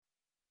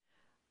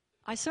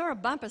I saw a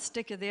bumper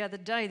sticker the other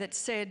day that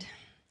said,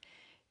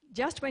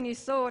 "Just when you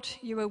thought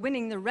you were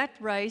winning the rat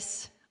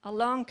race,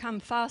 along come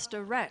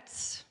faster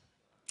rats."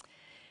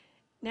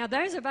 Now,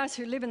 those of us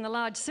who live in the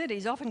large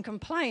cities often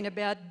complain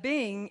about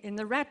being in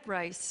the rat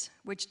race,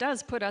 which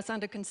does put us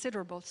under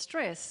considerable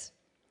stress.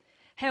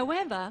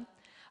 However,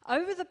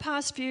 over the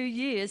past few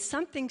years,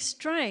 something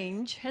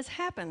strange has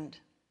happened.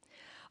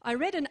 I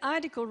read an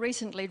article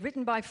recently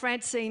written by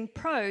Francine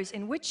Prose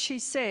in which she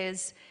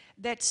says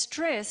that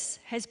stress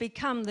has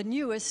become the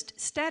newest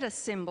status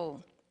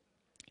symbol.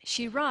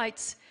 She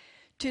writes,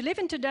 "To live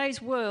in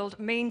today's world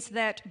means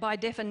that, by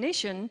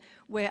definition,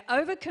 we're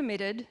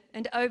overcommitted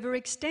and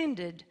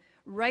overextended,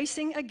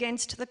 racing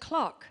against the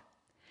clock.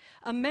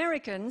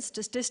 Americans,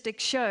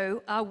 statistics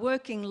show, are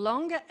working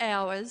longer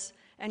hours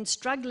and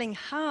struggling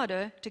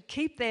harder to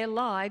keep their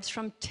lives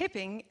from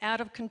tipping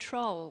out of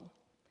control.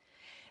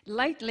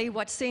 Lately,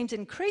 what seems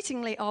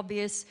increasingly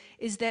obvious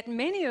is that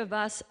many of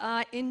us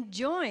are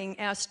enjoying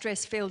our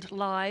stress-filled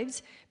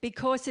lives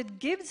because it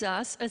gives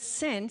us a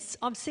sense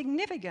of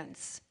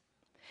significance.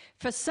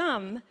 For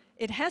some,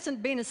 it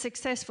hasn't been a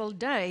successful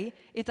day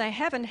if they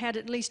haven't had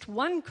at least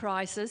one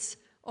crisis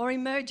or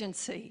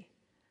emergency."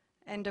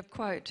 End of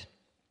quote.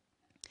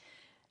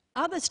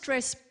 Other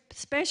stress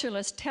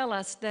specialists tell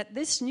us that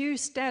this new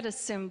status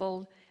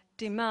symbol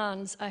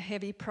demands a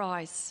heavy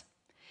price.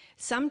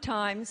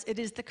 Sometimes it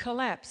is the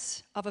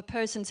collapse of a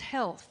person's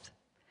health,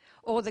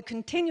 or the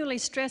continually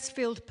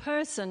stress-filled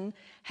person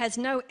has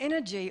no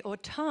energy or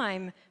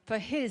time for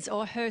his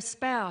or her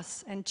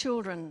spouse and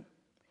children.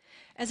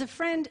 As a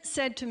friend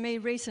said to me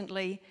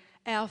recently,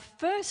 our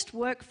first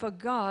work for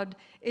God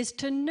is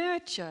to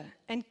nurture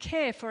and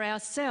care for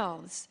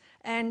ourselves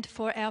and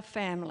for our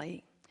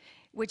family,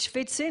 which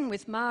fits in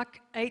with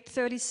Mark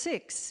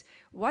 8:36.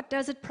 What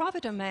does it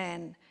profit a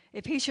man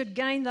if he should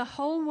gain the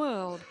whole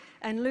world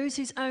and lose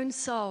his own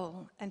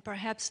soul and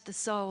perhaps the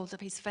souls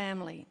of his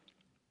family?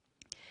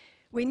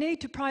 We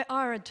need to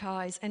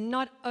prioritize and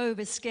not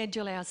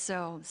overschedule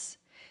ourselves.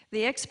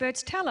 The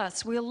experts tell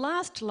us we'll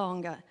last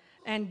longer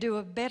and do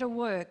a better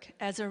work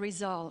as a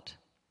result.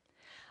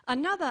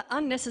 Another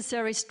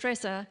unnecessary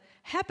stressor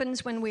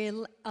happens when we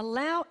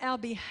allow our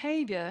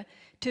behavior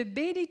to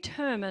be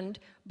determined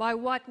by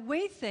what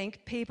we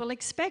think people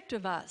expect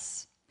of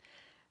us.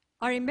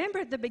 I remember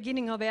at the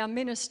beginning of our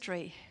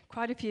ministry,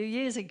 quite a few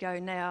years ago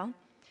now,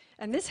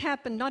 and this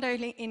happened not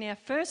only in our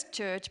first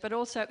church, but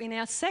also in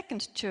our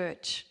second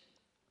church.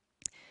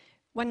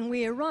 When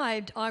we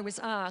arrived, I was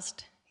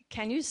asked,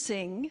 "Can you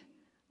sing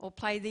or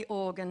play the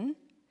organ?"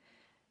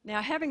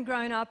 Now, having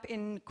grown up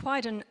in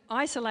quite an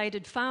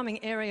isolated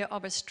farming area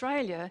of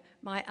Australia,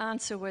 my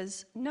answer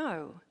was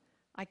no.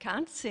 I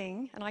can't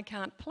sing and I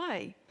can't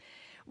play.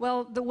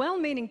 Well, the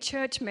well-meaning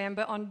church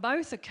member on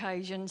both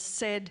occasions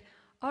said,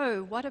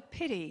 "Oh, what a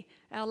pity.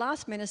 Our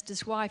last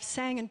minister's wife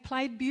sang and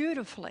played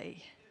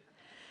beautifully."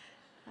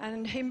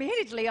 And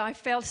immediately I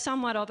felt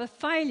somewhat of a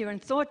failure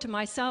and thought to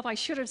myself I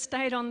should have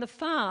stayed on the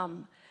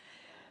farm.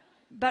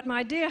 But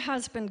my dear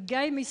husband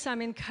gave me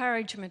some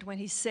encouragement when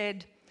he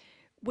said,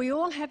 "We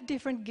all have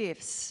different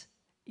gifts.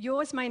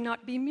 Yours may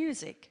not be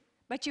music,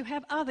 but you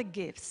have other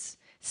gifts.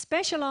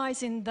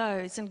 Specialize in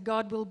those and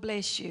God will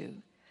bless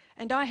you."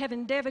 And I have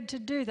endeavored to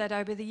do that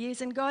over the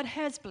years, and God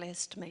has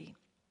blessed me.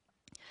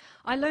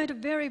 I learned a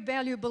very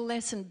valuable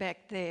lesson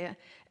back there,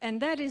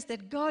 and that is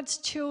that God's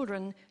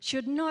children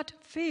should not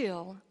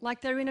feel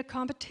like they're in a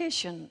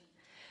competition,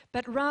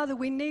 but rather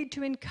we need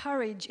to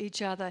encourage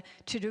each other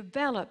to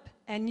develop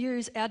and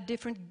use our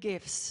different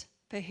gifts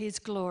for His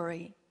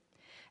glory.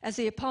 As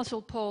the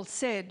Apostle Paul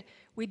said,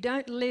 we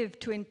don't live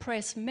to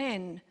impress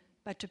men,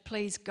 but to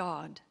please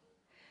God.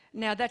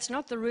 Now, that's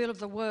not the rule of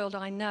the world,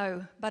 I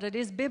know, but it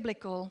is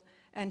biblical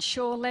and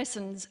sure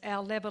lessens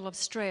our level of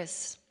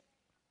stress.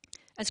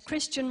 As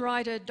Christian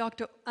writer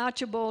Dr.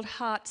 Archibald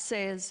Hart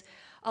says,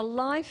 "A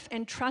life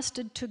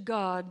entrusted to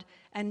God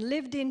and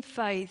lived in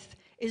faith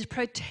is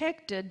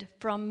protected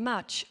from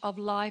much of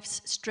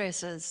life's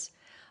stresses."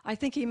 I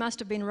think he must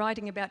have been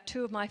writing about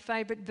two of my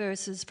favourite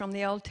verses from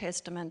the Old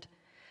Testament.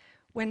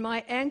 "When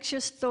my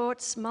anxious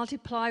thoughts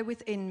multiply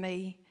within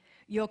me,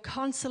 your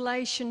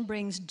consolation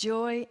brings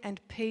joy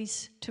and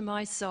peace to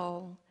my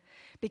soul.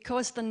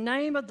 Because the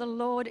name of the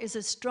Lord is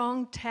a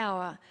strong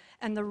tower,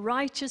 and the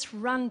righteous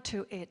run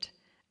to it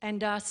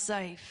and are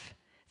safe."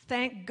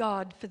 Thank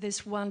God for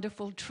this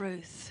wonderful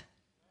truth.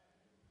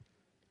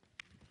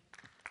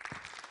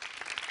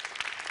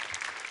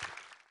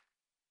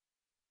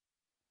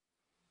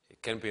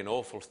 It can be an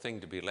awful thing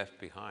to be left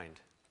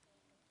behind.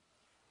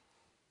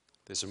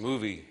 There's a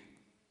movie,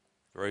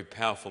 a very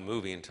powerful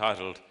movie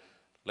entitled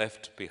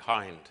Left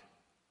Behind.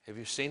 Have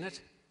you seen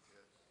it?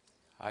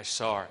 I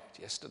saw it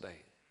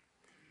yesterday.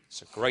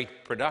 It's a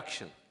great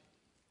production,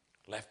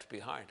 Left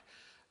Behind.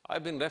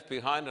 I've been left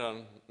behind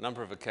on a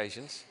number of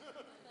occasions.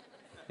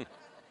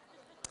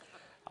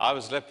 I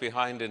was left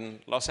behind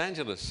in Los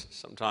Angeles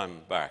some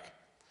time back.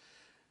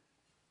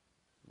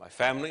 My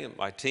family and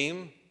my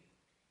team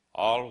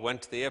all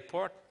went to the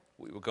airport.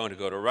 We were going to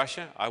go to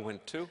Russia. I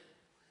went too.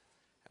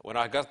 When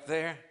I got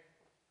there,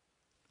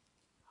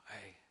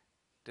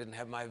 didn't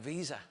have my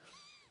visa.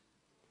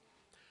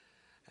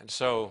 And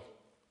so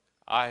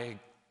I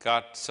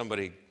got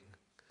somebody,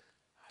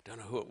 I don't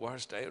know who it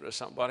was, David or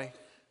somebody,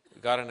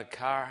 got in a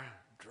car,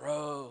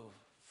 drove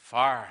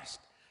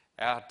fast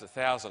out to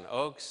Thousand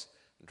Oaks,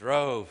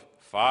 drove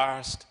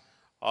fast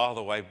all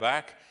the way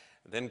back,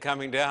 then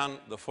coming down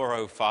the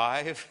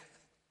 405.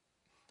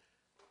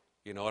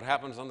 You know what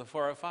happens on the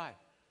 405?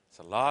 It's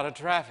a lot of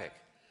traffic.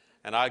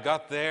 And I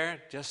got there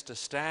just to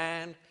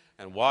stand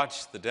and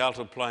watch the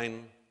Delta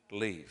plane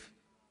leave.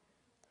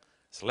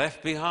 It's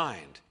left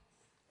behind.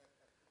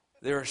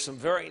 There are some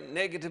very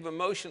negative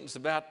emotions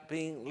about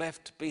being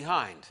left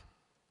behind.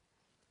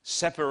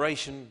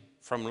 Separation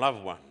from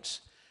loved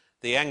ones.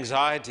 The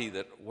anxiety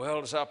that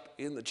wells up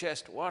in the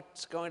chest.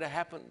 What's going to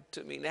happen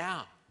to me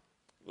now?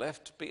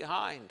 Left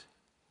behind.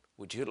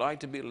 Would you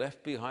like to be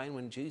left behind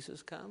when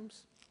Jesus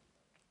comes?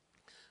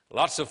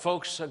 Lots of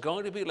folks are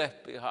going to be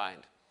left behind.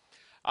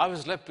 I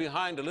was left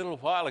behind a little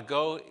while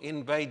ago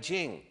in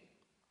Beijing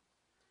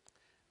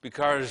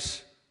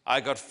because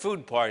I got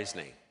food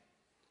poisoning.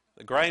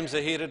 The Grahams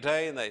are here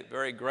today, and they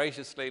very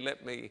graciously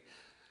let me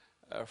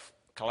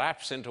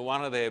collapse into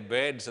one of their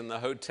beds in the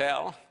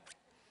hotel.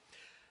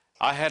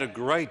 I had a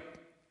great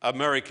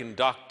American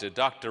doctor,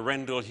 Dr.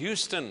 Rendell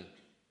Houston,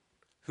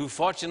 who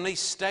fortunately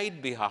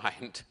stayed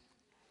behind.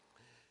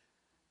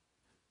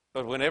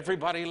 But when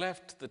everybody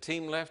left, the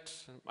team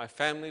left, my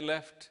family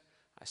left,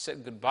 I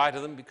said goodbye to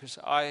them because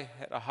I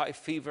had a high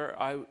fever.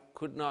 I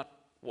could not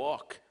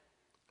walk.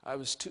 I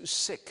was too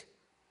sick.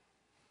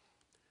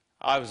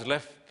 I was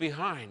left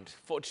behind.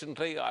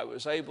 Fortunately, I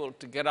was able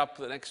to get up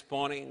the next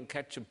morning and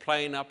catch a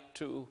plane up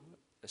to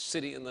a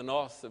city in the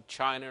north of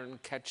China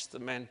and catch the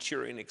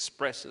Manchurian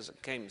Express as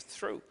it came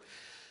through.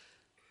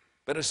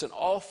 But it's an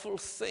awful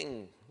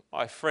thing,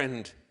 my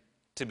friend,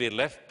 to be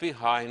left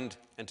behind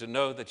and to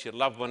know that your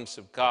loved ones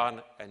have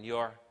gone and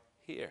you're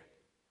here.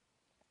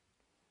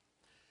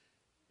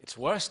 It's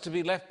worse to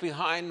be left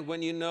behind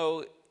when you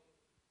know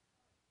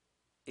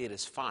it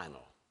is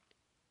final.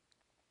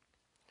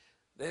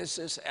 There's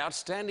this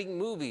outstanding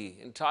movie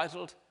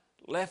entitled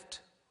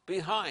Left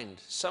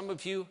Behind. Some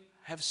of you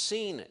have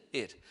seen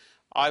it.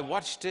 I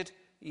watched it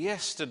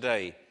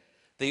yesterday.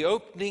 The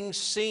opening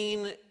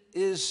scene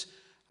is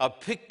a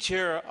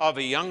picture of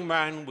a young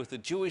man with a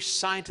Jewish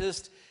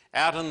scientist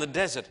out in the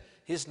desert.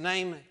 He's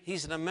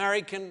an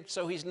American,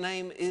 so his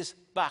name is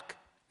Buck.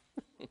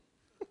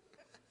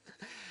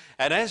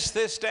 And as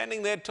they're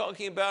standing there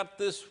talking about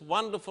this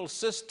wonderful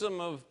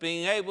system of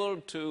being able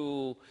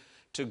to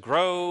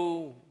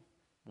grow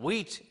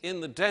wheat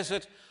in the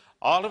desert,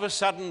 all of a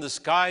sudden the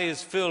sky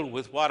is filled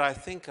with what I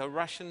think are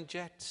Russian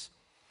jets.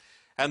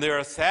 And there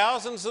are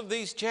thousands of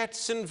these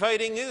jets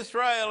invading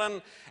Israel,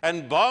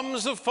 and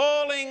bombs are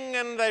falling,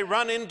 and they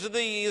run into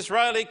the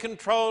Israeli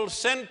control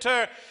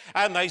center,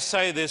 and they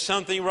say there's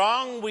something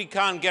wrong, we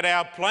can't get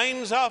our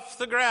planes off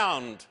the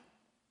ground.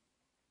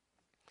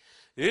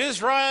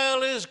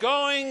 Israel is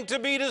going to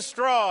be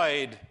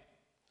destroyed.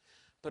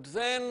 But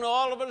then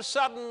all of a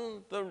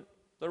sudden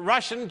the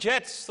Russian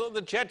jets, or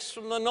the jets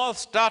from the north,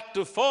 start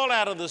to fall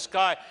out of the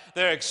sky.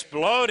 They're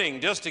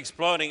exploding, just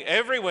exploding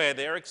everywhere.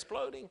 They're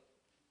exploding.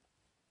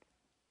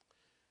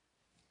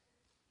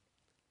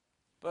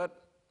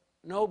 But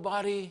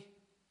nobody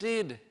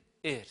did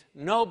it.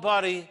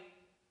 Nobody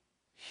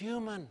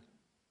human.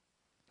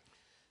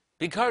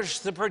 Because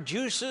the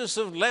producers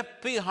of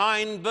Left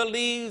Behind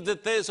believe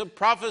that there's a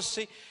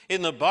prophecy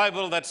in the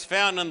Bible that's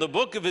found in the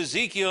book of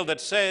Ezekiel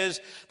that says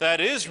that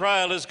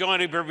Israel is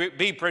going to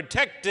be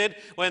protected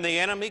when the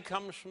enemy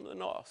comes from the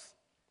north.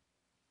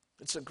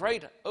 It's a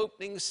great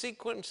opening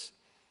sequence.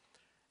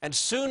 And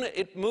soon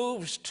it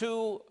moves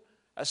to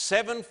a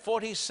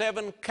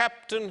 747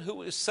 captain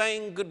who is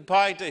saying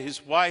goodbye to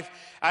his wife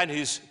and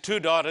his two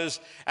daughters.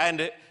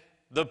 And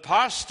the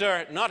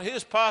pastor, not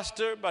his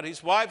pastor, but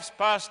his wife's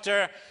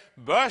pastor,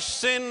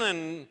 bursts in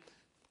and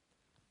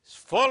is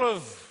full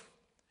of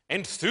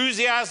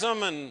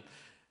enthusiasm, and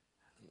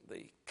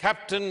the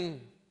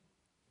captain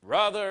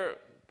rather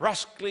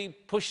brusquely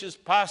pushes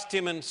past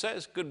him and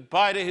says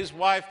goodbye to his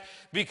wife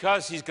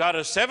because he's got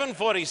a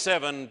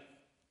 747,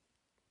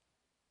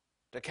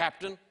 the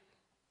captain.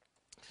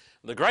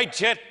 The great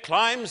jet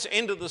climbs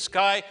into the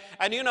sky,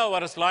 and you know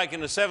what it's like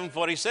in a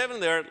 747.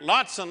 There are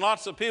lots and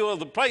lots of people.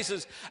 The place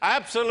is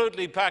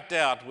absolutely packed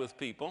out with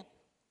people.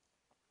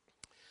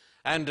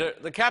 And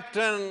the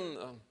captain,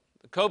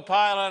 the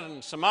co-pilot,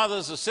 and some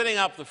others are sitting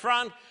up the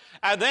front.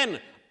 And then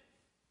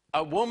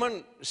a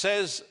woman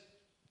says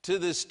to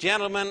this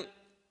gentleman,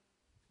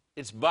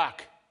 it's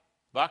Buck.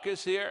 Buck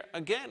is here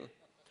again.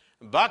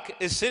 Buck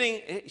is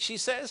sitting, she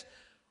says,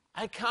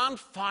 I can't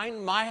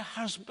find my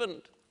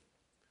husband.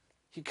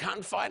 You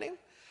can't find him?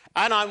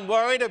 And I'm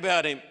worried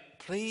about him.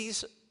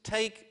 Please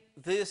take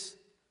this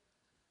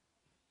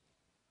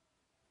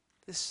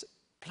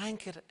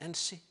blanket and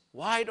see.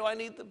 Why do I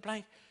need the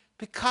blanket?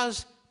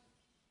 Because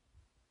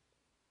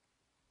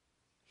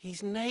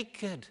he's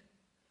naked.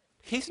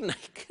 He's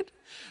naked.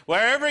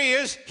 Wherever he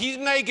is, he's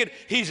naked.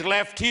 He's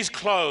left his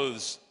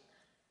clothes.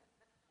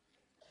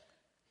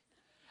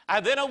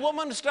 And then a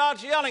woman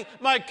starts yelling,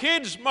 my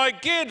kids,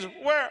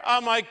 where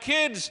are my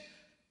kids?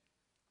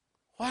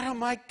 What are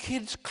my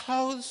kids'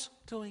 clothes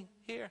doing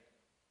here?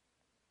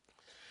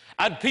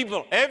 And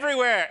people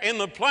everywhere in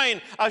the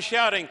plane are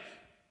shouting,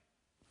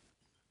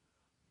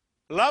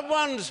 loved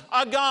ones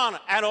are gone,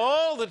 and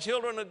all the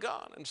children are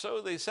gone. And so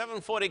the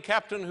 740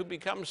 captain, who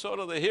becomes sort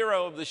of the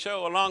hero of the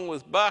show along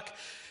with Buck,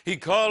 he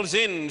calls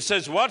in and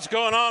says, what's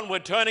going on? We're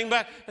turning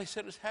back. They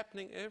said, it's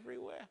happening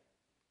everywhere.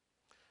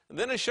 And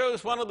then it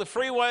shows one of the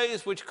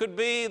freeways, which could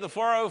be the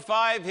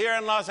 405 here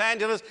in Los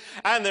Angeles,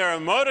 and there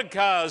are motor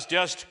cars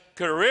just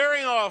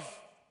careering off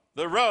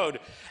the road.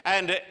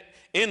 And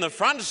in the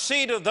front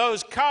seat of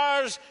those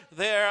cars,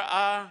 there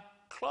are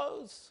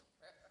clothes.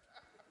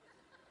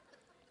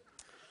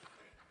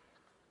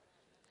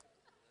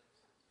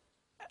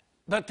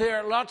 But there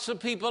are lots of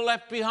people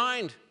left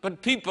behind.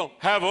 But people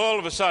have all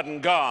of a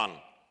sudden gone.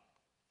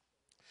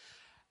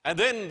 And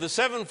then the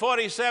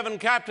 747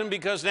 captain,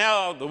 because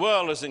now the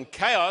world is in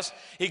chaos,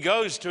 he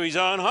goes to his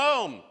own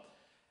home.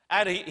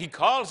 And he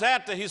calls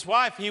out to his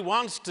wife. He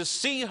wants to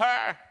see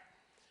her.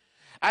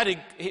 And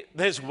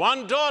there's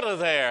one daughter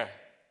there.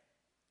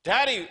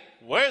 Daddy,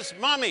 where's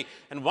Mommy?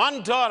 And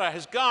one daughter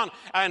has gone.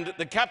 And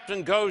the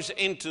captain goes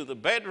into the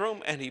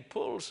bedroom and he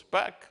pulls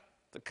back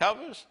the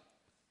covers.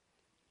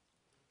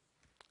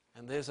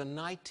 And there's a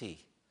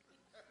nightie.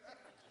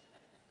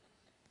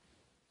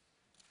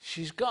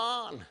 She's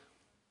gone.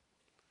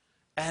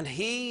 And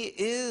he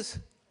is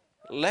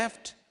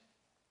left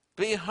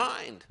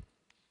behind.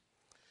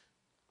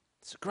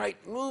 It's a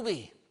great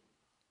movie.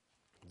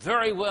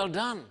 Very well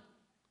done.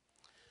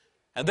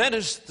 And then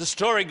as the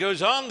story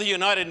goes on, the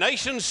United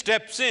Nations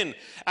steps in,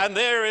 and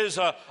there is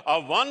a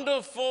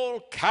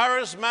wonderful,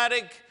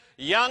 charismatic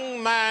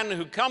young man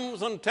who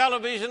comes on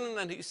television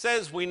and he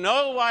says, we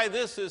know why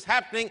this is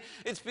happening.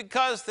 It's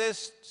because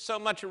there's so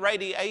much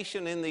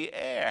radiation in the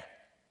air.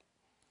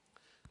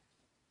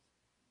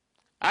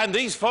 And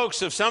these folks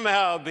have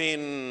somehow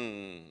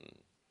been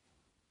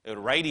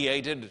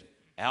irradiated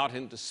out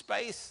into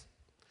space.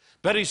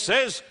 But he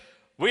says,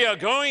 we are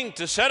going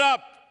to set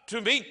up to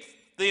meet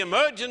the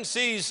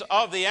emergencies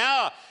of the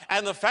hour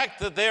and the fact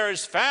that there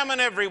is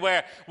famine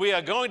everywhere. We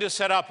are going to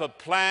set up a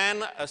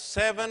plan, a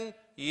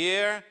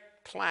 7-year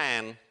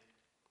plan.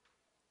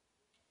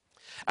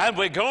 And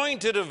we're going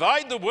to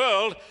divide the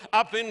world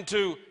up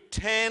into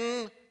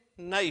 10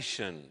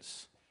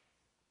 nations.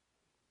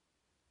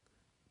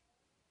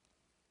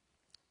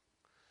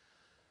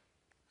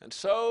 And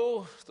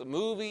so the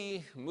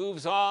movie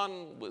moves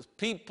on with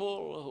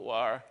people who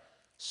are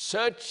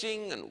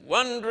searching and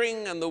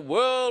wondering, and the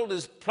world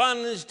is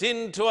plunged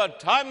into a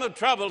time of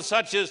trouble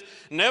such as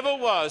never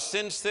was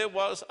since there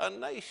was a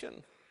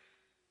nation.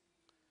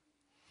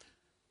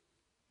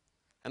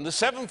 And the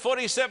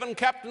 747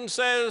 captain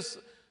says,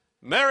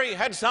 Mary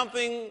had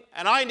something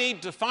and I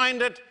need to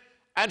find it.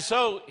 And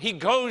so he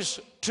goes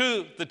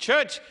to the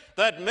church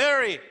that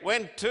Mary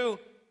went to,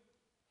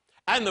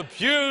 and the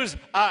pews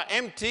are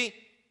empty,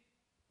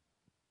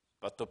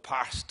 but the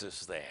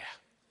pastor's there.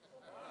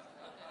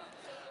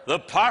 The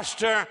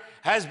pastor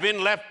has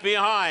been left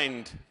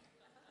behind.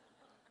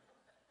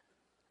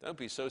 Don't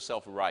be so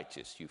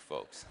self-righteous, you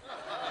folks.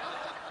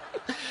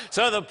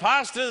 So the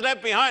pastor's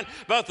left behind,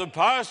 but the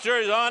pastor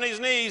is on his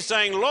knees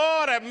saying,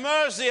 Lord, have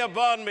mercy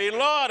upon me,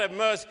 Lord, have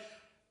mercy.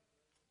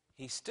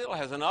 He still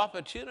has an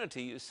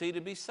opportunity, you see,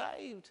 to be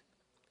saved,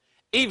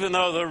 even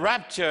though the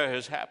rapture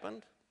has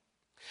happened.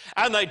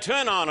 And they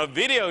turn on a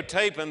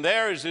videotape, and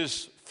there is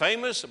this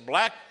famous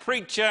black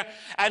preacher,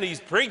 and he's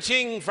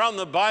preaching from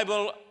the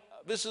Bible.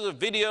 This is a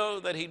video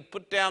that he'd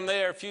put down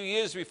there a few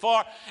years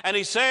before, and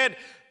he said,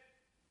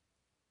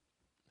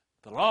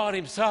 the Lord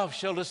himself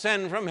shall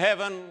descend from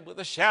heaven with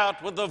a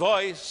shout, with the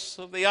voice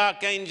of the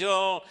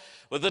archangel,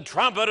 with the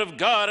trumpet of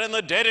God, and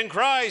the dead in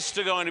Christ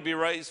are going to be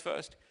raised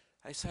first.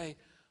 I say,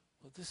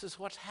 well, this is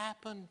what's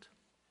happened.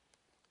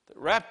 The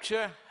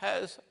rapture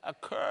has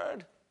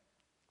occurred.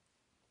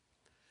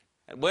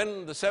 And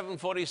when the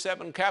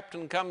 747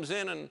 captain comes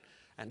in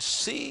and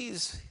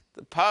sees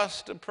the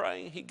pastor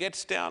praying, he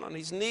gets down on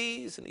his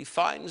knees and he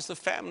finds the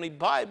family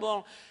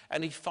Bible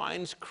and he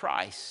finds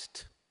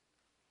Christ.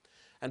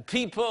 And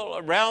people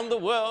around the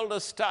world are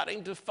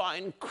starting to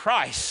find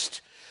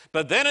Christ.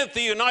 But then at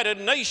the United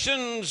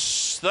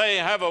Nations, they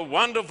have a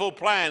wonderful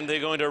plan. They're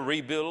going to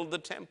rebuild the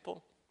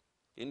temple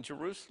in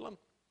Jerusalem.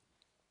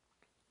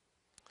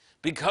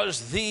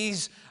 Because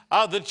these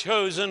are the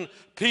chosen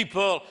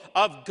people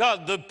of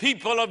God. The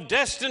people of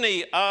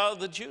destiny are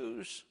the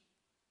Jews.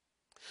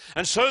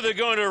 And so they're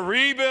going to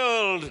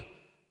rebuild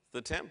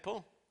the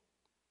temple.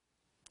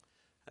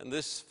 And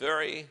this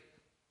very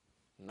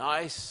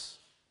nice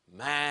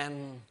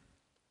man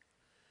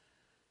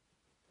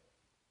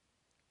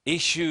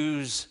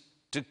issues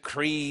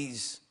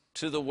decrees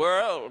to the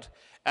world.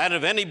 And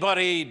if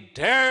anybody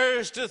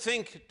dares to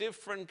think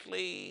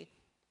differently,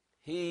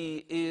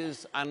 he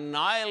is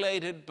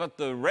annihilated. But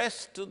the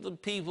rest of the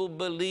people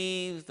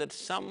believe that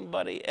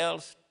somebody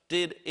else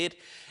did it,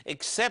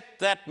 except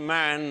that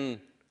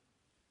man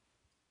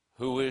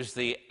who is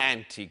the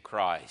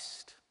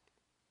Antichrist.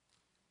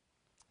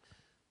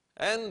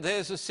 And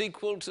there's a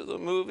sequel to the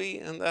movie,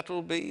 and that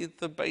will be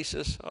the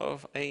basis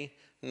of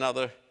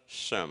another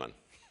sermon.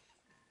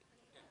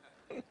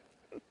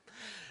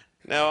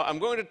 Now, I'm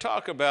going to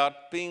talk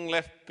about being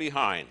left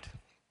behind.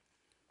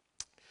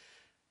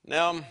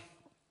 Now,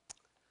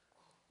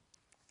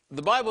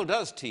 the Bible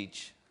does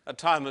teach a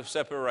time of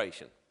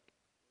separation.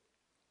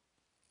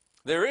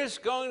 There is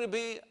going to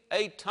be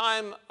a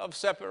time of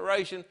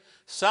separation.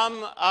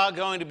 Some are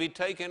going to be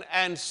taken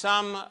and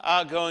some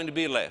are going to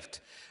be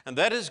left. And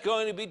that is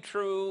going to be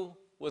true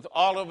with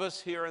all of us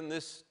here in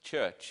this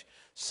church.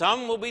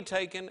 Some will be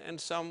taken and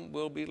some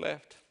will be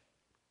left.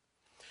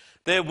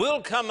 There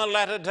will come a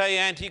latter-day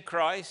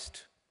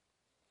Antichrist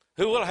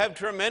who will have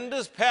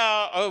tremendous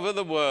power over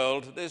the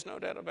world. There's no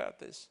doubt about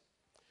this.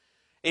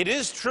 It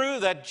is true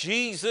that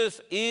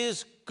Jesus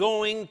is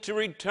going to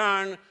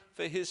return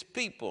for his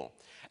people.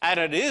 And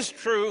it is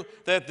true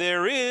that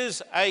there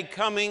is a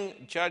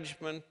coming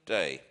judgment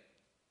day.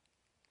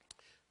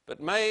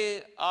 But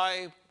may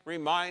I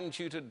remind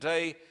you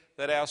today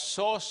that our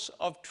source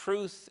of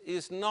truth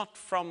is not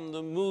from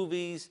the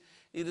movies,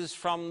 it is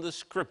from the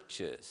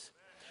Scriptures.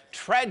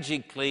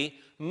 Tragically,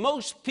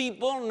 most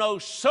people know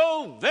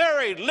so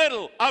very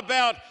little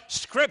about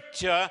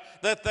Scripture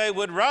that they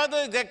would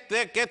rather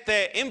get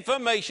their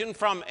information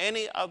from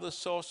any other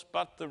source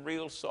but the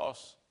real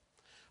source.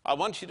 I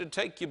want you to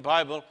take your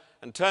Bible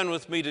and turn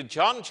with me to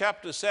John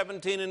chapter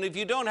 17. And if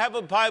you don't have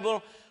a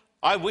Bible,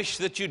 I wish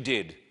that you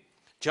did.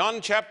 John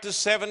chapter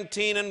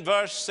 17 and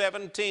verse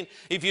 17.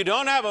 If you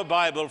don't have a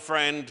Bible,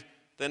 friend,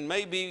 then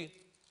maybe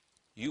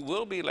you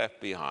will be left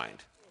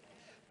behind.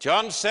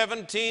 John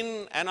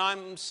 17, and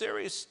I'm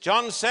serious.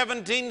 John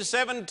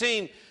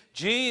 17:17.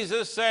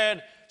 Jesus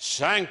said,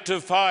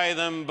 sanctify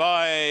them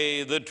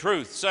by the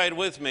truth. Say it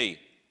with me.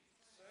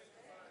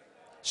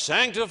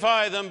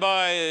 Sanctify them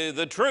by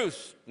the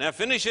truth. Now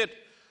finish it.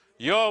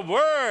 Your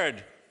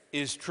word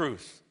is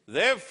truth.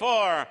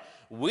 Therefore,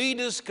 we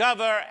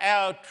discover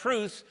our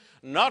truth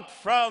not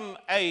from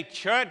a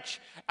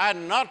church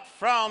and not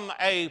from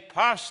a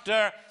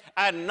pastor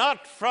and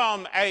not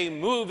from a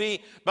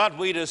movie, but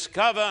we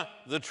discover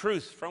the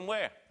truth from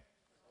where?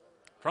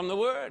 From the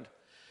Word.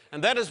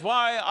 And that is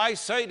why I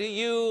say to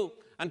you,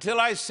 until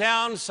I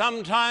sound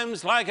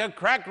sometimes like a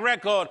cracked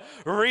record,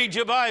 read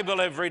your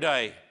Bible every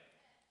day.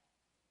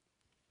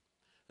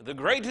 The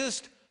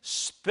greatest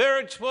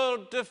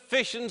spiritual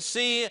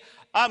deficiency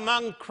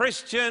among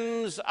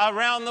Christians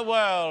around the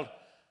world,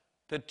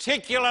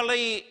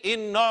 particularly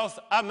in North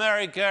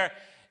America,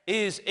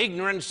 is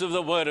ignorance of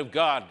the Word of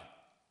God.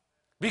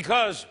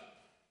 Because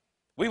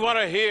we want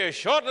to hear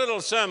short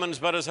little sermons,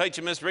 but as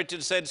H.M.S.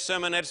 Richards said,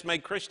 sermonettes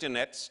make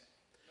Christianettes.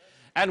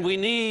 And we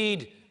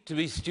need to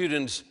be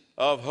students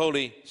of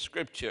Holy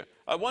Scripture.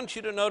 I want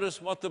you to notice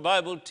what the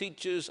Bible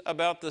teaches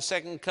about the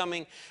second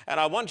coming, and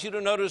I want you to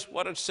notice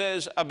what it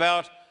says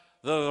about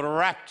the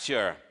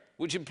rapture.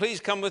 Would you please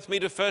come with me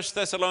to 1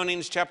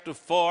 Thessalonians chapter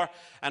 4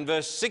 and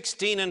verse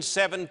 16 and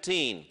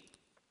 17.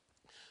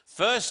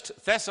 1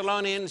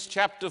 Thessalonians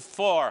chapter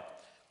 4,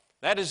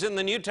 that is in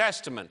the New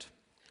Testament.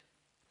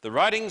 The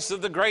writings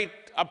of the great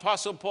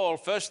Apostle Paul,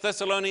 1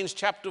 Thessalonians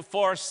chapter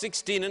 4,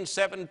 16 and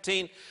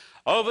 17,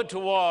 over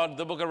toward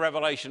the book of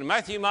Revelation.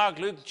 Matthew, Mark,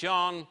 Luke,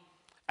 John,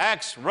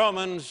 Acts,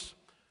 Romans,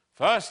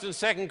 1st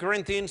and 2nd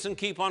Corinthians, and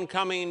keep on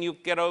coming, and you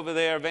get over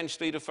there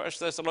eventually to 1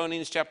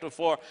 Thessalonians chapter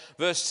 4,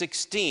 verse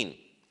 16.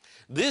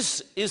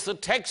 This is the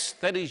text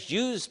that is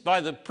used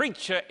by the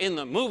preacher in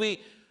the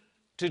movie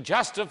to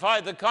justify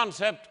the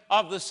concept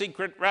of the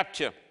secret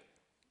rapture.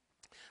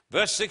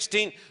 Verse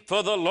 16,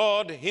 for the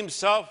Lord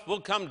himself will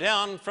come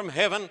down from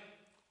heaven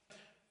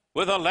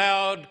with a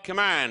loud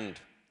command,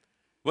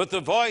 with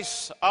the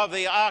voice of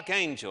the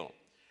archangel,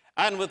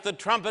 and with the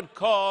trumpet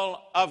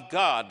call of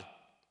God.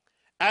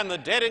 And the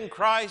dead in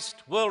Christ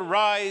will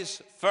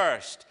rise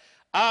first.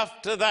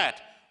 After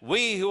that,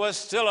 we who are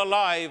still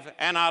alive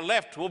and are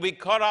left will be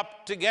caught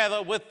up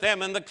together with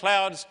them in the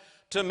clouds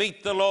to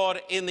meet the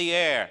Lord in the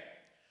air.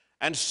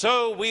 And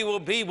so we will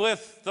be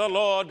with the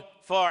Lord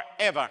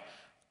forever.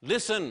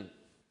 Listen,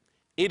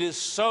 it is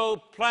so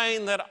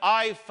plain that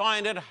I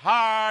find it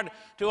hard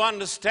to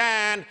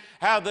understand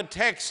how the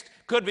text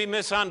could be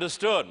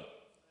misunderstood.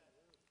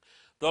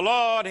 The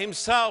Lord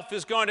himself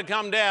is going to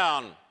come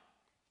down.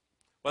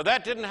 Well,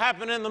 that didn't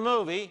happen in the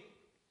movie.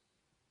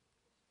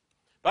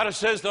 But it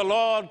says the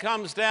Lord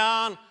comes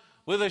down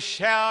with a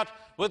shout,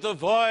 with the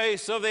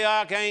voice of the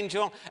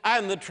archangel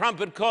and the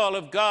trumpet call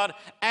of God,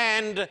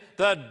 and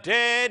the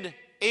dead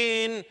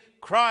in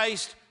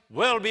Christ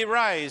will be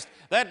raised.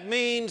 That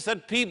means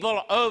that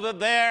people over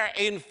there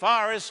in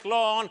Forest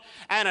Lawn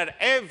and at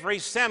every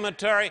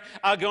cemetery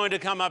are going to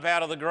come up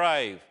out of the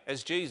grave,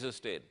 as Jesus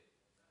did.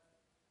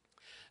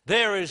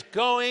 There is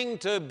going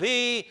to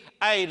be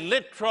a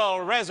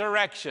literal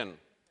resurrection.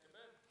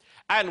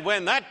 And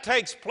when that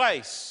takes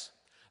place,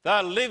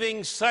 the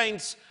living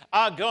saints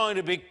are going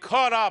to be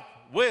caught up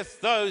with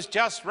those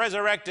just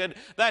resurrected.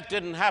 That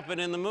didn't happen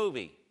in the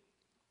movie.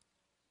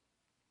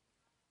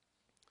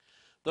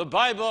 The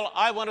Bible,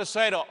 I want to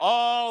say to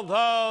all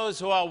those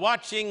who are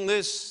watching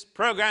this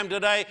program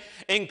today,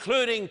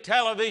 including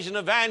television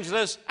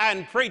evangelists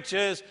and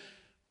preachers,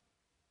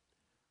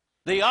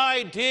 the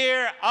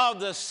idea of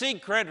the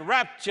secret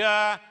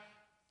rapture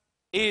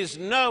is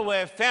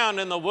nowhere found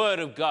in the Word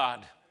of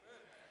God.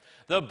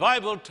 The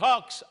Bible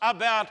talks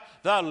about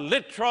the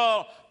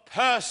literal,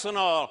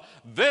 personal,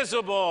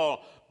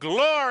 visible,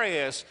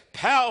 glorious,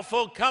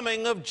 powerful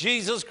coming of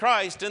Jesus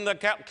Christ in the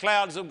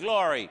clouds of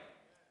glory.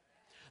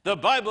 The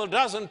Bible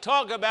doesn't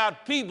talk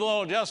about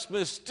people just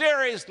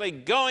mysteriously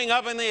going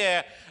up in the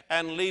air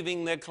and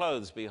leaving their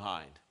clothes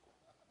behind.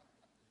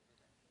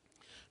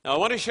 Now, I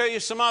want to show you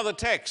some other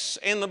texts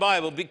in the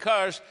Bible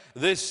because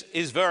this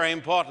is very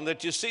important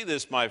that you see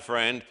this, my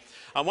friend.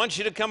 I want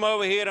you to come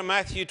over here to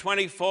Matthew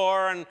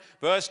 24 and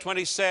verse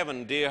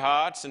 27, dear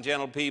hearts and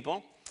gentle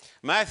people.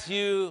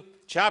 Matthew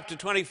chapter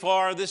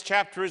 24, this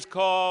chapter is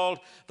called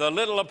the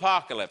Little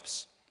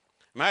Apocalypse.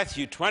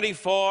 Matthew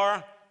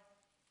 24,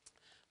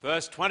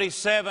 verse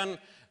 27,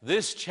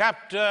 this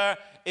chapter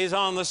is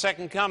on the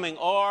second coming,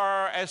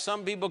 or as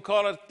some people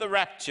call it, the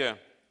rapture.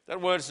 That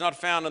word's not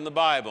found in the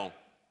Bible.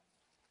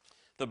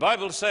 The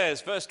Bible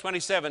says, verse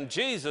 27,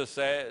 Jesus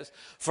says,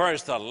 "For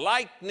as the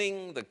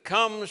lightning that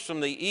comes from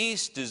the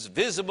east is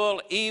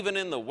visible even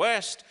in the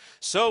west,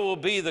 so will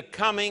be the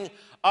coming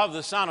of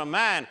the Son of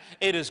Man."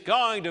 It is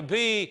going to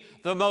be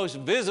the most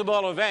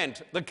visible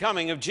event, the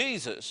coming of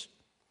Jesus.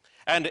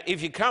 And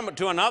if you come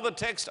to another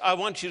text, I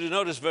want you to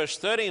notice verse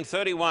 30 and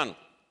 31.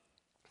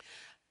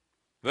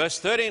 Verse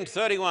 30 and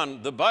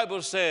 31, the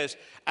Bible says,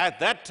 "At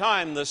that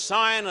time the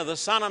sign of the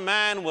Son of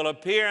Man will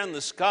appear in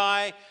the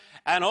sky,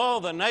 and all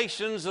the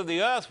nations of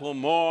the earth will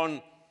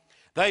mourn.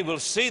 They will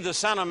see the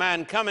Son of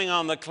Man coming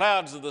on the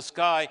clouds of the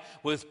sky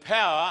with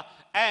power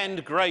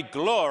and great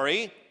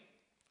glory.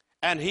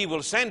 And he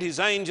will send his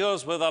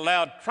angels with a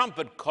loud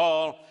trumpet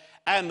call,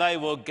 and they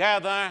will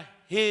gather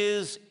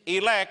his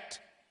elect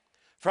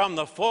from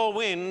the four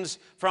winds,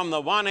 from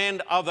the one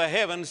end of the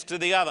heavens to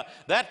the other."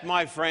 That,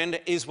 my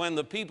friend, is when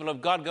the people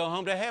of God go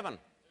home to heaven.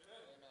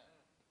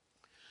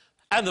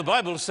 And the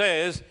Bible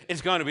says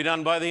it's going to be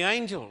done by the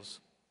angels.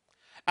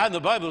 And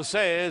the Bible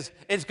says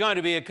it's going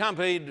to be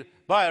accompanied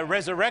by a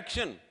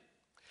resurrection.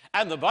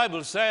 And the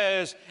Bible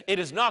says it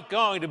is not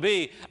going to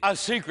be a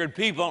secret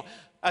people,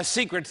 a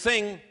secret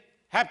thing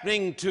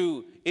happening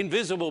to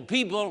invisible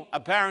people,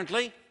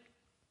 apparently.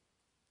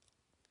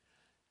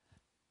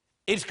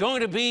 It's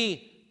going to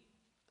be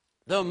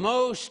the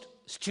most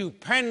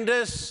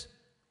stupendous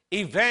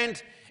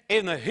event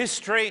in the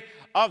history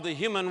of the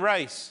human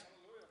race.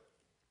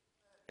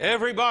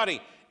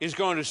 Everybody is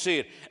going to see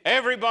it.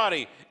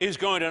 Everybody is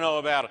going to know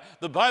about it.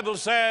 The Bible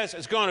says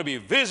it's going to be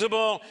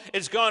visible,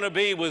 it's going to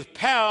be with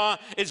power,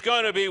 it's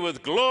going to be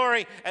with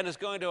glory, and it's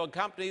going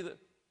to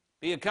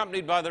be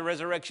accompanied by the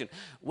resurrection.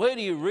 Where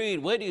do you read,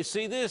 where do you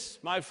see this,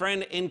 my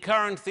friend, in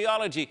current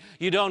theology?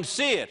 You don't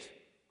see it.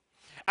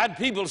 And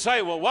people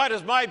say, "Well, why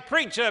does my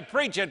preacher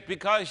preach it?"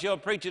 Because your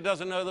preacher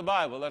doesn't know the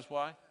Bible, that's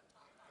why.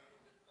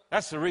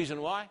 That's the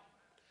reason why.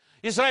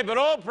 You say, "But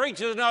all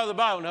preachers know the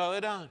Bible." No, they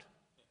don't.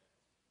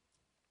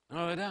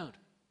 No, they don't.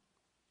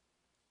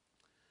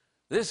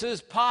 This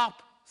is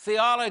pop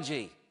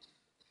theology,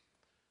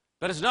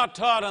 but it's not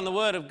taught on the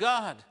Word of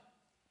God.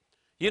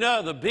 You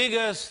know, the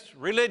biggest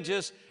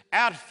religious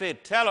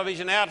outfit,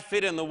 television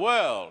outfit in the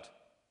world,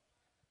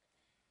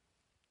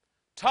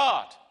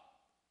 taught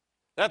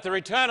that the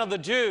return of the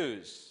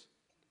Jews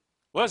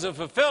was a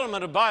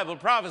fulfillment of Bible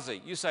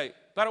prophecy. You say,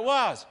 "But it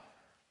was."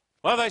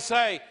 Well, they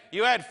say,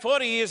 you add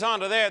 40 years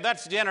onto there,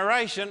 that's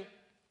generation,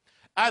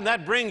 and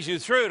that brings you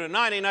through to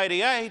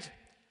 1988,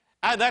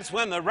 and that's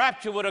when the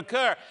rapture would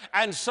occur.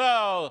 And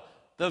so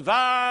the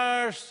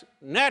vast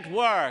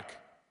network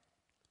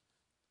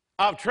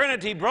of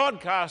Trinity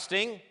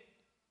Broadcasting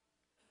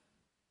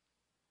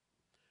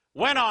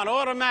went on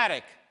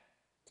automatic.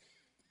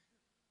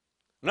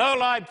 No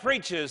live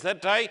preachers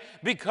that day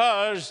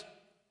because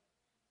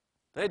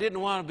they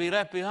didn't want to be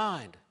left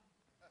behind.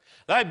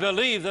 They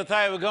believed that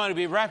they were going to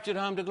be raptured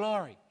home to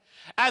glory.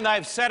 And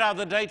they've set out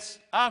the dates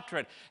after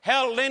it.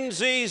 Hal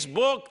Lindsey's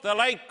book, The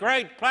Late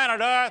Great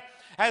Planet Earth,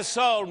 has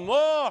sold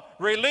more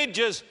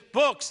religious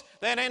books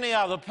than any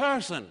other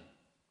person.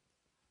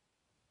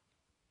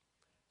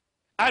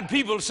 And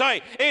people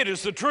say, it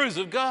is the truth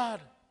of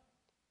God.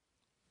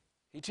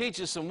 He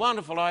teaches some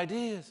wonderful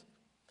ideas,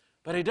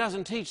 but he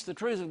doesn't teach the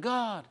truth of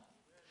God.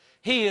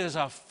 He is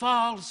a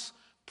false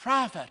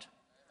prophet.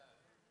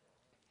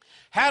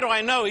 How do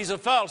I know he's a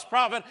false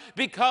prophet?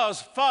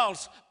 Because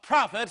false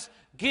prophets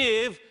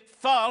give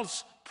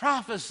false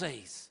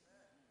prophecies.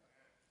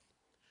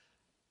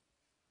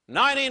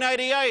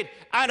 1988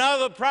 and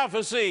other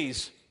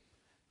prophecies.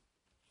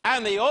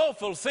 And the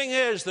awful thing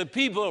is that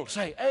people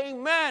say,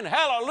 amen,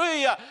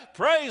 hallelujah,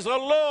 praise the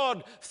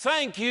Lord,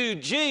 thank you,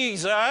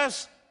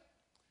 Jesus.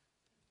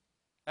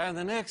 And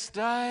the next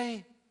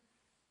day,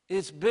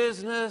 it's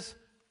business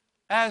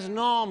as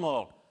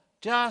normal.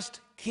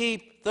 Just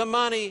keep the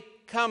money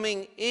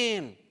coming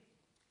in.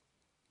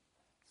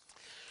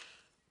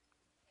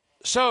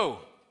 So,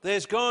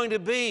 there's going to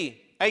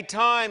be a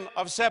time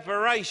of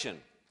separation.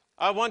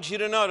 I want you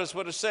to notice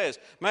what it says.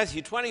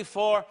 Matthew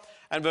 24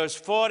 and verse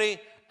 40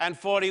 and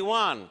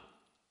 41.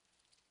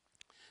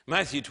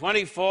 Matthew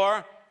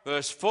 24,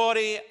 verse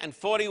 40 and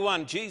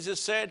 41. Jesus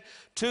said,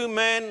 2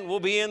 men will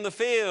be in the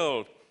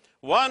field.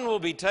 One will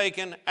be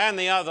taken and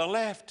the other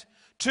left.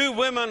 2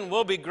 women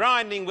will be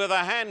grinding with a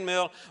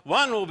handmill.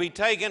 One will be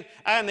taken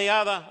and the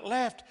other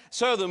left.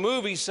 So the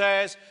movie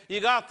says,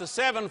 you got the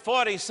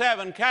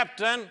 747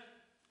 captain.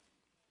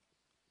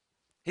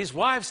 His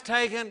wife's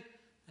taken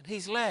and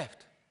he's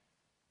left.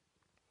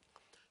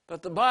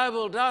 But the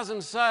Bible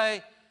doesn't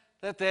say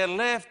that they're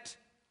left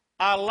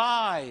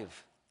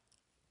alive.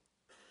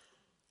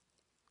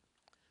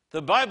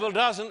 The Bible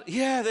doesn't,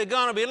 they're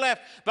going to be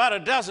left, but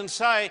it doesn't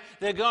say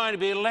they're going to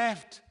be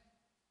left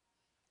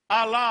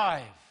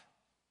alive.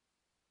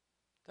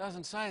 It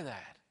doesn't say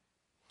that.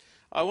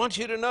 I want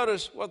you to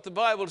notice what the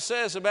Bible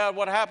says about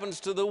what happens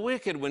to the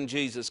wicked when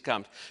Jesus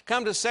comes.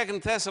 Come to 2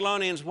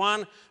 Thessalonians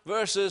 1,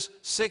 verses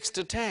 6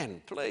 to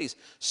 10, please.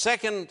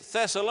 2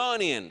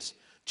 Thessalonians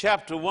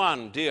chapter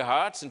 1, dear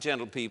hearts and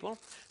gentle people.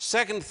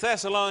 2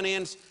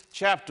 Thessalonians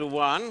chapter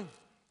 1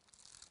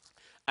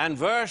 and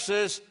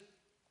verses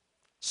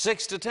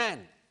 6 to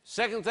 10.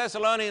 2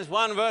 Thessalonians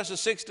 1, verses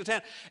 6 to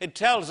 10. It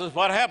tells us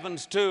what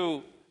happens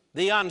to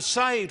the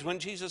unsaved when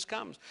Jesus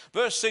comes.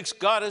 Verse 6,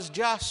 God is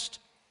just.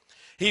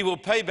 He will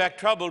pay back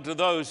trouble to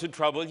those who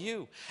trouble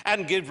you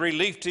and give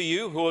relief to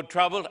you who are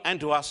troubled and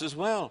to us as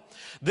well.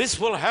 This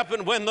will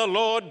happen when the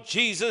Lord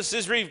Jesus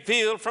is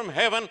revealed from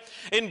heaven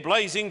in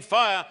blazing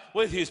fire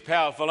with his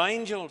powerful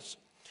angels.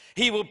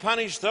 He will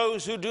punish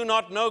those who do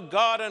not know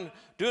God and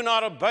do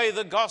not obey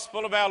the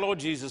gospel of our Lord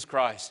Jesus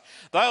Christ.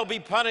 They'll be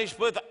punished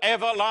with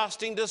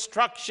everlasting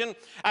destruction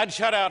and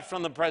shut out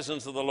from the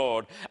presence of the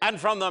Lord and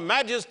from the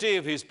majesty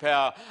of his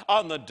power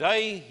on the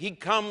day he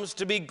comes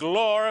to be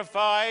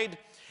glorified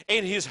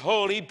in his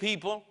holy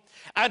people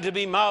and to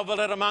be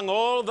marveled at among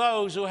all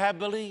those who have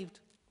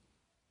believed.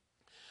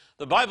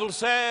 The Bible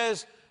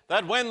says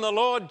that when the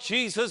Lord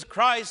Jesus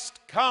Christ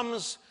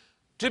comes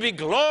to be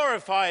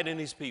glorified in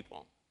his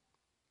people,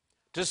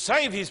 to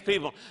save his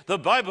people, the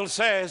Bible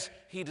says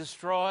he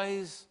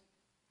destroys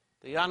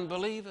the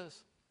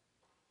unbelievers.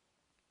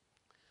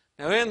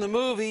 Now, in the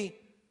movie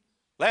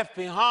Left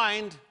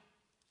Behind,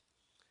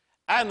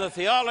 and the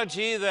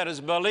theology that is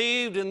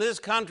believed in this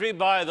country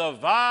by the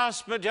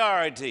vast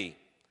majority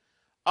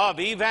of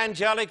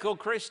evangelical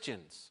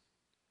Christians,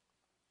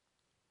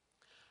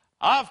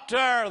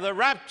 after the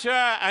rapture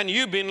and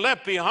you've been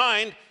left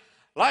behind,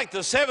 like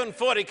the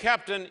 740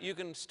 captain, you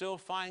can still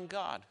find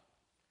God.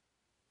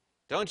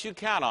 Don't you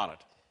count on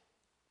it.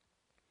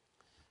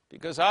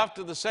 Because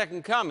after the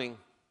second coming,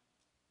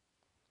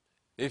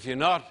 if you're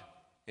not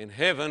in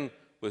heaven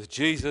with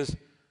Jesus,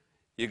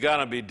 you're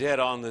going to be dead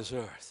on this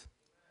earth.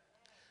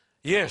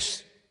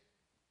 Yes,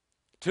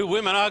 2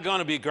 women are going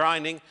to be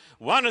grinding.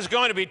 One is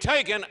going to be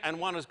taken and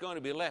one is going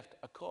to be left,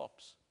 a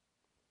corpse.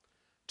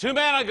 2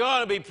 men are going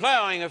to be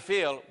plowing a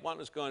field. One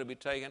is going to be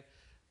taken.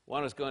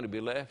 One is going to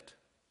be left,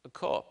 a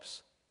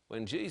corpse,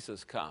 when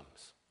Jesus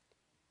comes.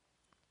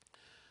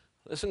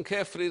 Listen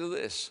carefully to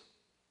this.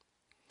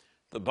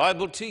 The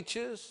Bible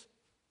teaches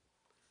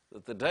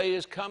that the day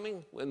is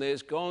coming when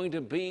there's going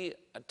to be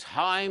a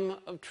time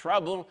of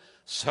trouble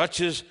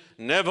such as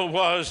never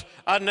was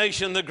a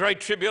nation, the great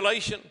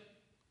tribulation.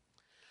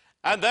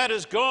 And that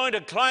is going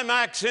to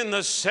climax in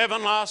the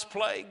 7 last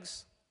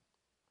plagues.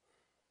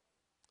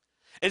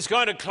 It's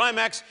going to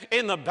climax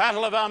in the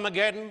battle of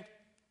Armageddon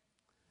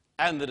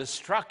and the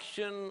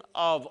destruction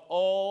of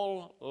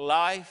all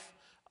life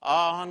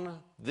on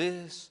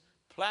this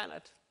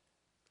planet.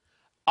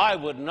 I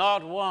would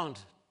not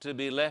want to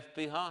be left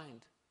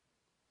behind.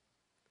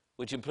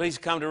 Would you please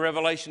come to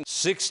Revelation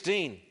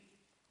 16,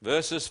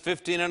 verses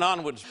 15 and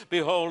onwards.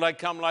 Behold, I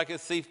come like a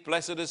thief.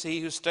 Blessed is he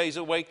who stays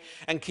awake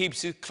and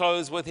keeps his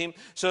clothes with him,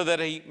 so that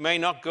he may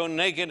not go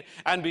naked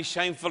and be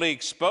shamefully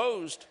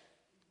exposed.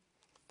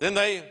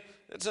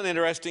 It's an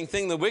interesting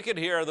thing. The wicked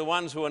here are the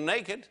ones who are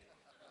naked.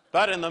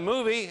 But in the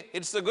movie,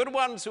 it's the good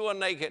ones who are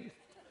naked.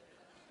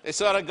 They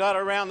sort of got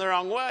around the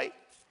wrong way.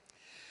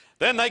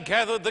 Then they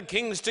gathered the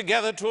kings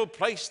together to a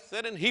place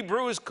that in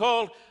Hebrew is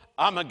called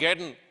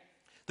Armageddon.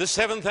 The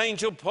 7th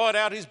angel poured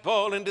out his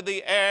bowl into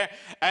the air,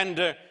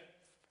 and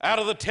out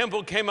of the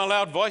temple came a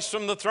loud voice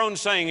from the throne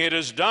saying, "It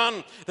is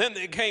done." Then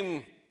there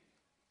came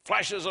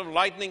flashes of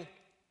lightning,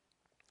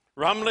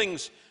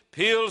 rumblings,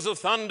 peals of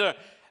thunder,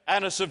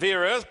 and a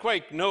severe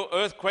earthquake. No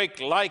earthquake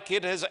like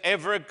it has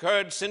ever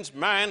occurred since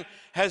man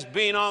has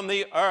been on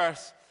the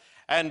earth.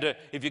 And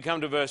if you come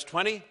to verse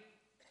 20,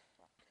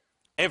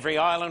 every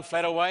island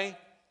fled away.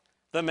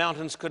 The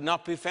mountains could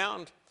not be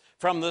found.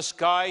 From the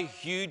sky,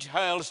 huge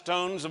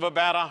hailstones of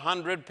about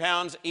 100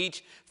 pounds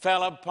each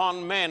fell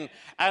upon men,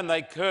 and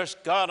they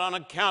cursed God on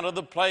account of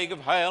the plague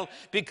of hail,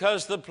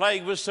 because the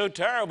plague was so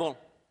terrible.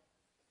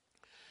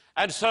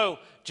 And so,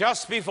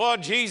 just before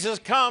Jesus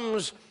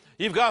comes,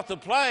 you've got the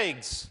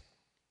plagues.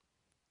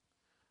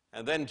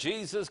 And then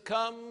Jesus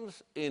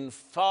comes in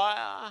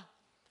fire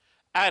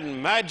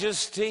and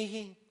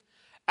majesty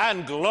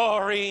and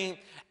glory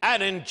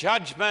and in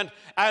judgment,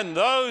 and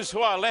those who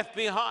are left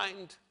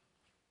behind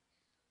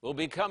will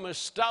become as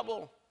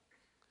stubble.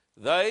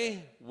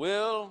 They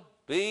will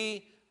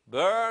be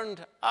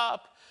burned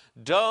up.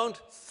 Don't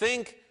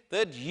think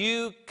that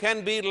you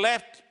can be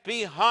left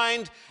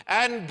behind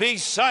and be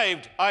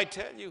saved, I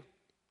tell you.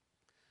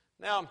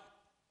 Now,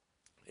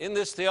 in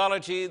this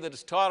theology that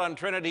is taught on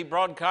Trinity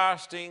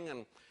Broadcasting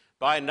and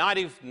by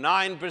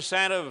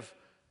 99% of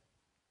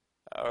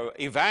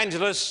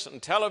evangelists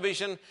and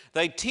television,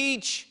 they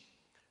teach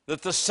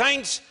that the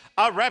saints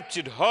are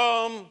raptured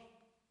home,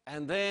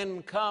 and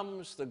then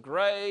comes the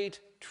great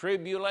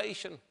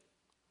tribulation.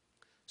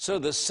 So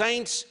the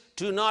saints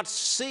do not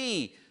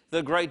see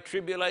the great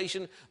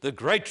tribulation. The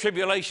great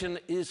tribulation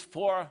is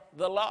for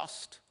the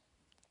lost.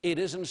 It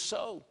isn't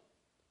so.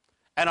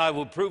 And I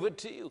will prove it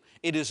to you.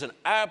 It is an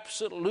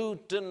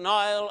absolute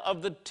denial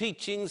of the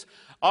teachings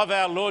of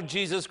our Lord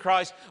Jesus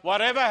Christ.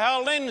 Whatever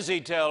Hal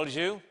Lindsey tells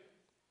you.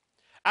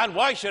 And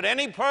why should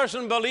any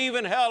person believe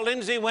in Hal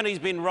Lindsey when he's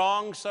been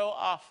wrong so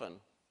often?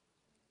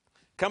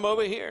 Come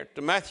over here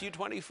to Matthew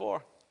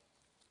 24.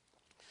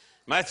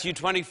 Matthew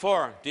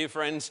 24, dear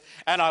friends,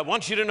 and I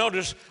want you to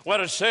notice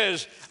what it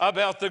says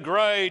about the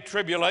great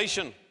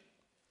tribulation.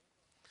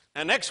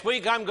 And next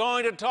week I'm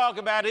going to talk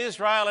about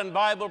Israel and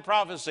Bible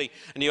prophecy,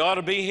 and you ought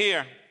to be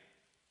here.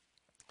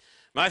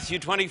 Matthew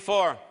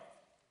 24,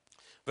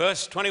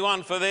 verse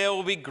 21, for there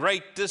will be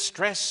great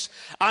distress,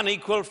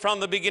 unequaled from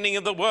the beginning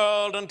of the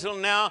world until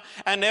now,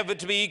 and never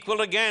to be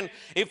equal again.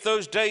 If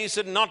those days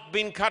had not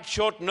been cut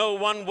short, no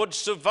one would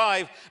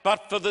survive.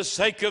 But for the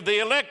sake of the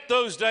elect,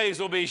 those days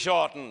will be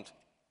shortened.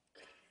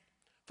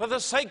 For the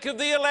sake of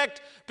the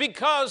elect,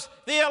 because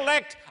the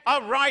elect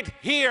are right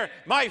here,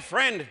 my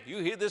friend. You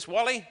hear this,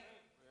 Wally?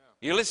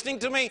 You listening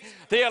to me?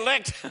 The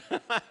elect,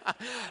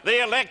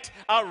 the elect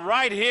are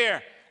right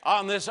here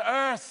on this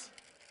earth.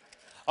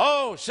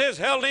 Oh, says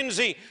Hal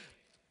Lindsey,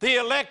 the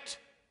elect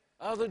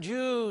are the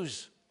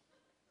Jews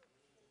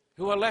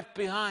who are left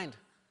behind.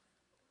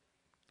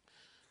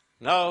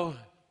 No,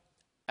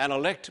 an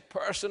elect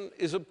person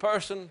is a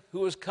person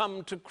who has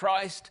come to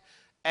Christ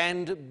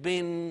and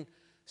been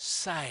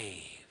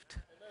saved.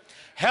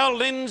 Hal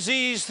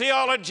Lindsey's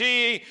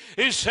theology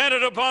is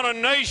centered upon a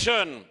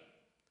nation.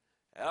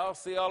 Our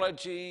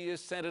theology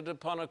is centered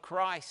upon a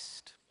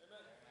Christ.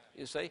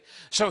 You see?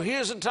 So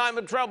here's a time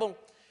of trouble.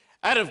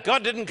 And if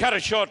God didn't cut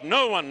it short,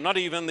 no one, not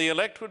even the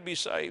elect, would be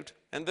saved.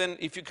 And then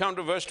if you come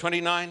to verse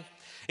 29,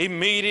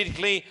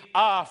 immediately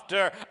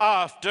after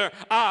the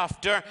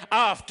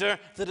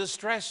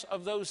distress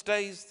of those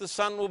days, the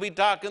sun will be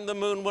darkened, the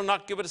moon will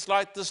not give its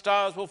light, the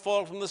stars will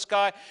fall from the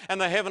sky,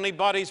 and the heavenly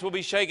bodies will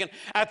be shaken.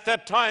 At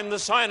that time, the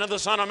sign of the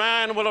Son of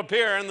Man will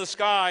appear in the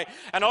sky,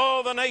 and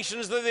all the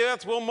nations of the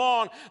earth will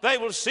mourn. They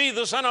will see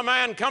the Son of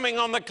Man coming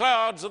on the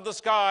clouds of the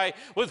sky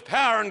with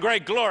power and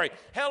great glory.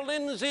 Hal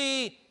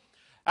Lindsey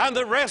and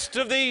the rest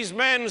of these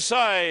men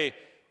say,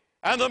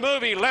 and the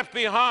movie Left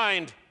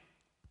Behind,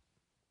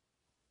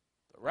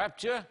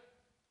 rapture,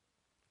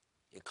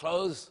 your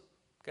clothes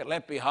get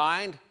left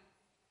behind,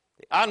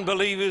 the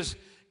unbelievers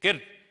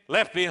get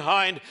left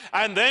behind,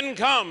 and then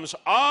comes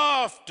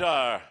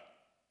after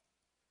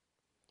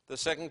the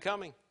second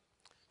coming.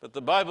 But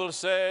the Bible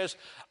says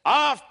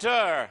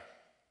after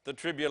the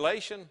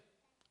tribulation,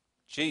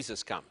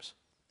 Jesus comes.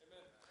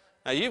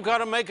 Now you've got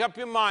to make up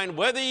your mind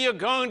whether you're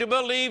going to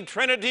believe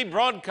Trinity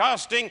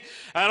Broadcasting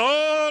and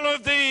all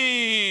of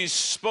these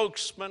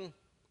spokesmen.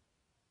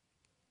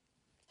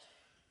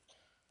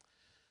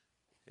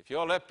 If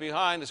you're left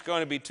behind, it's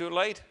going to be too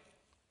late.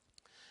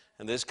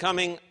 And there's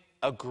coming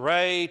a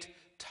great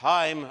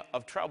time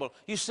of trouble.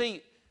 You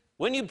see,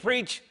 when you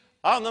preach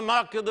on the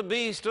mark of the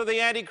beast or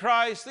the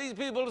Antichrist, these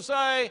people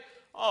say,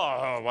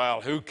 oh,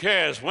 well, who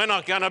cares? We're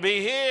not going to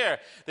be here.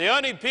 The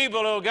only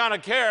people who are going to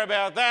care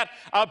about that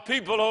are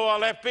people who are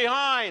left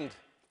behind.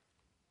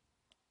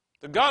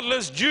 The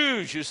godless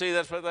Jews, you see,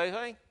 that's what they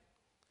say.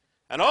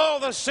 And all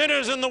the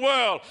sinners in the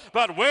world,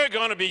 but we're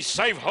going to be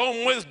safe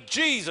home with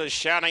Jesus,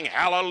 shouting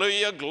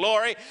hallelujah,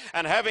 glory,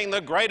 and having the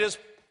greatest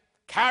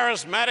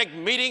charismatic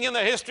meeting in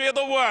the history of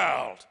the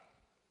world.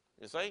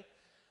 You see?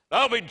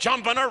 They'll be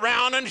jumping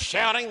around and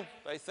shouting,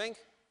 they think.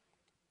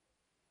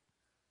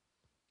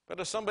 But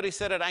as somebody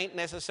said, it ain't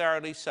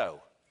necessarily so.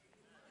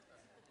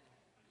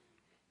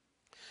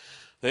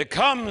 There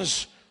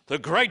comes the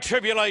great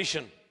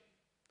tribulation,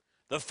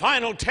 the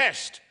final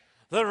test,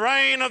 the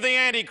reign of the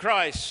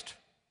Antichrist,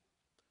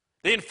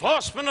 the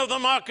enforcement of the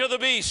mark of the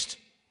beast,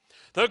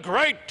 the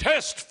great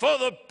test for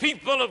the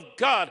people of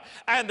God.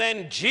 And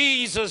then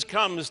Jesus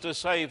comes to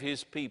save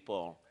his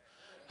people,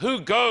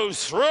 who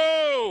goes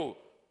through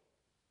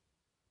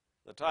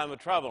the time of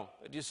trouble.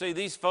 But you see,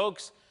 these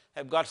folks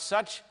have got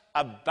such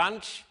a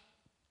bunch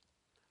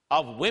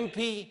of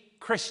wimpy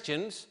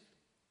Christians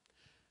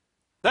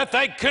that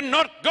they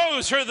cannot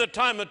go through the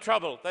time of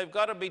trouble. They've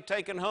got to be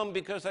taken home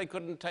because they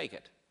couldn't take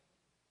it.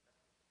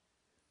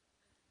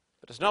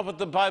 But it's not what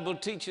the Bible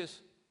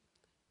teaches.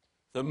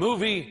 The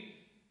movie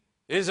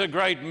is a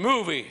great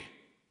movie,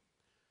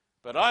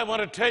 But I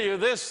want to tell you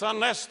this,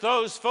 unless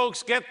those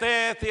folks get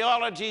their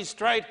theology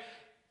straight,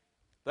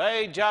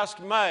 they just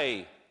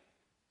may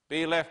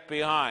be left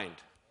behind.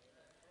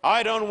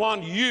 I don't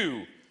want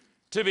you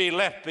to be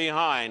left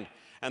behind.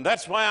 And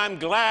that's why I'm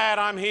glad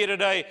I'm here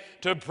today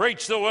to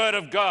preach the Word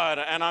of God.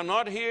 And I'm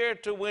not here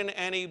to win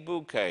any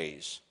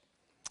bouquets.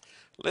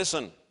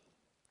 Listen,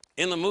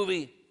 in the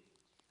movie,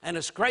 and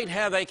it's great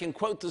how they can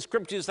quote the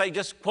scriptures. They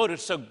just quote it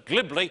so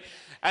glibly,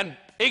 and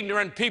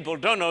ignorant people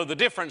don't know the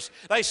difference.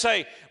 They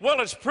say, well,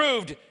 it's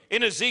proved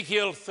in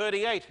Ezekiel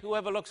 38.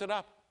 Whoever looks it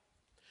up.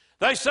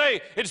 They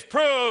say it's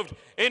proved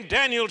in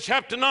Daniel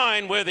chapter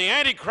 9, where the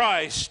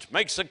Antichrist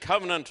makes a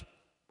covenant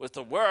with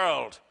the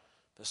world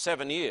for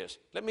 7 years.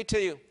 Let me tell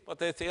you what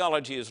their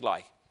theology is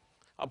like.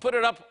 I'll put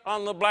it up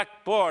on the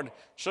blackboard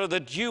so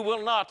that you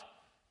will not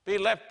be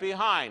left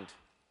behind.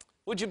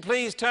 Would you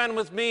please turn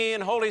with me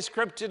in Holy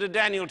Scripture to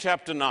Daniel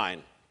chapter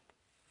 9?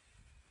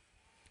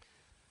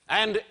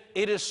 And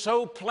it is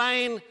so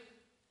plain,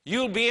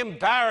 you'll be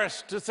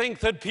embarrassed to think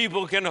that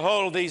people can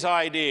hold these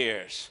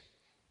ideas.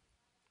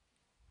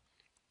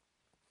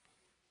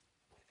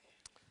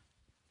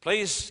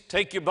 Please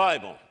take your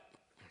Bible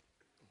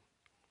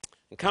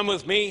and come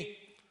with me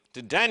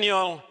to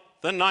Daniel,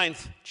 the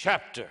 9th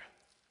chapter.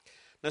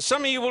 Now,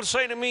 some of you will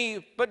say to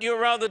me, but you're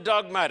rather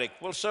dogmatic.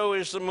 Well, so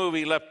is the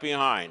movie Left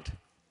Behind.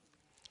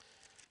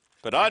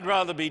 But I'd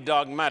rather be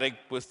dogmatic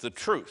with the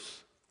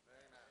truth.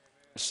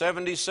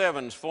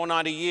 77s,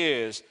 490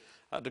 years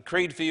are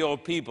decreed for your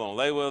people.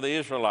 They were the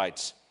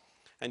Israelites.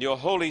 And your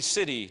holy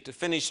city, to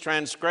finish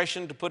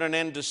transgression, to put an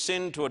end to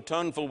sin, to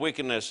atone for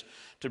wickedness,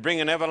 to bring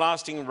an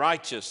everlasting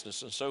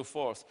righteousness, and so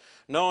forth.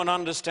 Know and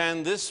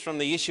understand this from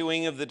the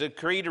issuing of the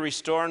decree to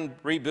restore and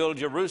rebuild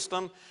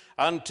Jerusalem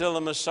until the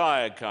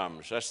Messiah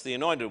comes. That's the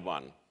anointed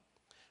one.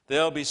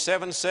 There'll be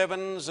 7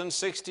 sevens and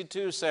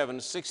 62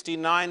 sevens,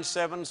 69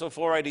 sevens, or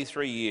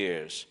 483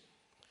 years.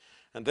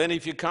 And then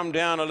if you come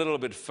down a little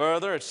bit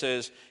further, it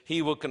says,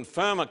 he will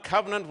confirm a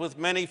covenant with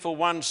many for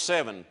 1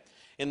 7.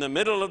 In the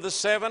middle of the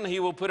 7, he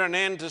will put an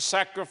end to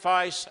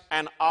sacrifice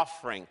and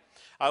offering.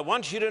 I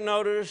want you to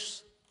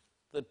notice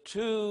the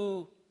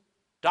two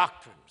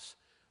doctrines.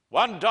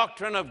 One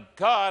doctrine of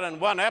God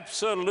and one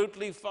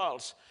absolutely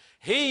false.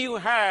 Here you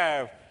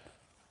have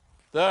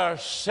the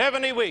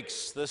 70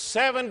 weeks, the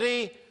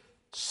 70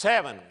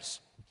 sevens.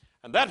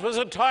 And that was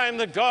a time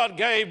that God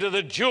gave to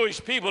the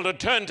Jewish people to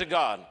turn to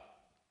God.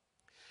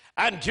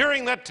 And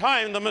during that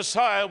time, the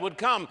Messiah would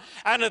come.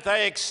 And if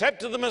they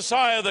accepted the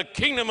Messiah, the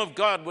kingdom of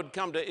God would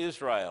come to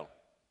Israel.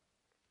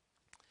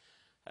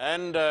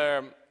 And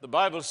the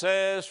Bible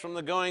says, from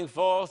the going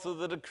forth of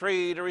the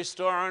decree to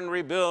restore and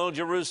rebuild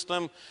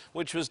Jerusalem,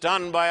 which was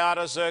done by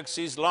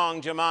Artaxerxes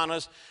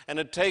Longimanus, and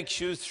it takes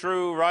you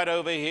through right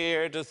over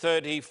here to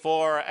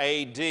 34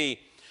 AD.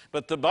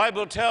 But the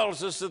Bible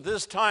tells us that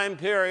this time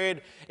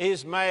period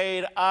is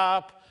made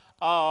up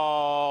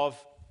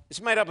of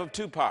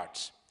 2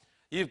 parts.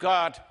 You've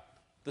got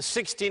the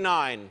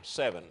 69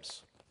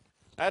 sevens.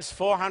 That's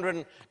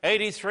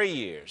 483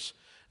 years.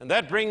 And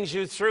that brings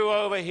you through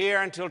over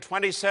here until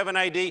 27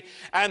 AD.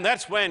 And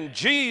that's when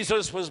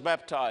Jesus was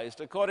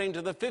baptized, according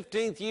to the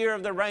 15th year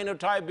of the reign of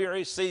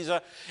Tiberius Caesar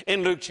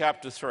in Luke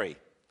chapter 3.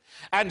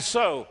 And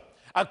so,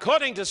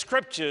 according to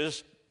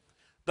scriptures,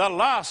 the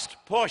last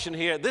portion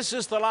here, this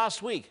is the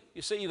last week.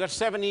 You see, you've got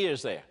 7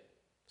 years there.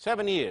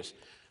 7 years.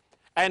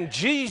 And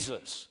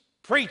Jesus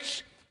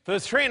preached for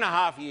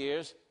 3.5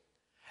 years.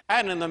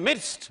 And in the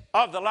midst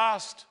of the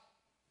last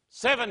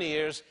 7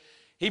 years,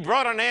 he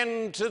brought an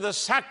end to the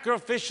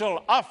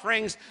sacrificial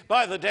offerings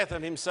by the death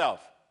of himself.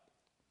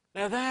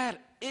 Now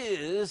that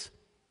is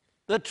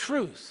the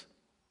truth.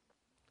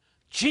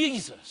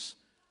 Jesus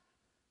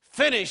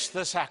finished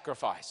the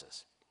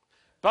sacrifices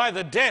by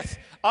the death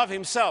of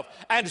himself.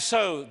 And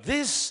so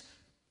this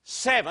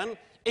 7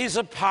 is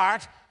a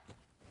part,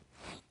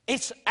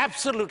 it's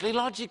absolutely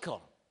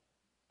logical.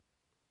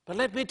 But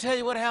let me tell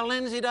you what Hal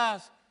Lindsey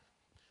does.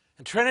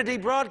 And Trinity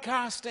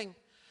Broadcasting,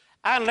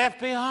 and Left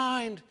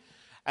Behind,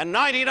 and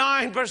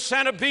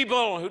 99% of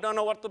people who don't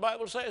know what the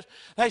Bible says,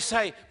 they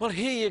say, well,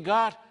 here you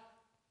got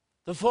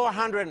the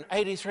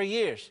 483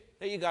 years.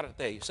 There you got it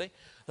there, you see.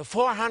 The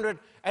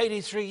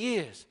 483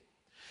 years.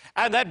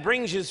 And that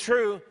brings you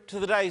through to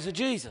the days of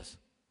Jesus.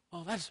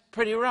 Well, that's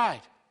pretty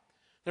right.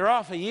 They're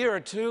off a year or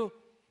two.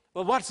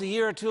 Well, what's a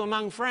year or two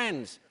among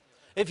friends?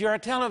 If you're a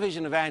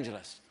television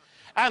evangelist,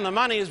 and the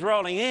money is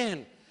rolling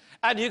in,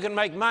 and you can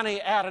make money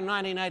out of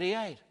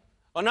 1988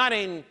 or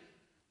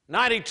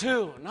 1992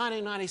 or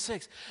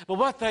 1996. But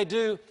what they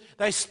do,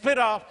 they split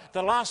off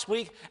the last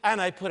week and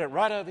they put it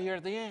right over here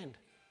at the end.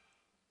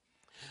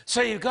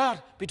 So you've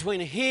got between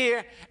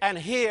here and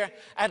here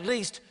at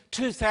least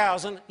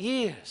 2,000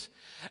 years.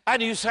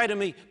 And you say to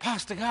me,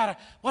 Pastor Carter,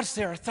 what's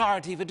their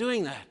authority for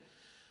doing that?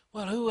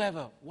 Well, who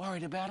ever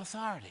worried about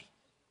authority?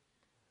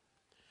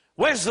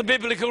 Where's the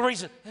biblical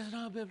reason? There's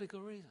no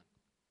biblical reason.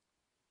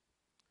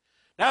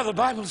 Now, the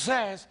Bible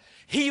says,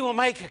 he will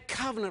make a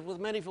covenant with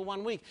many for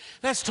 1 week.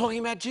 That's talking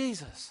about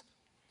Jesus.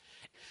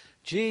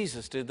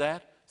 Jesus did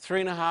that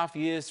 3.5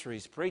 years through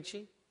his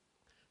preaching,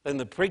 then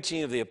the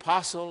preaching of the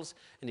apostles,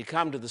 and you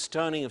come to the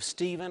stoning of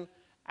Stephen,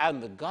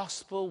 and the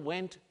gospel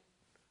went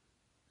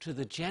to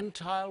the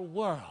Gentile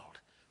world.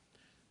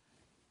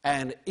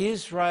 And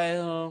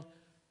Israel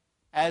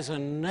as a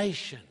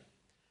nation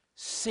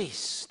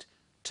ceased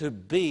to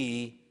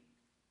be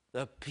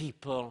the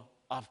people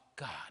of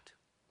God.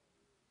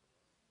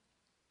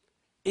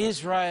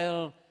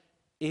 Israel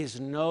is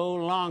no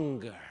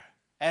longer,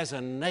 as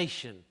a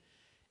nation,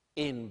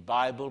 in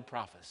Bible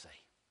prophecy.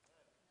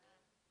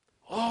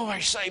 Oh, I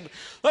say,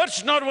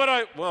 that's not what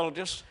I... Well,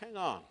 just hang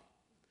on.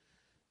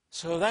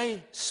 So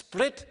they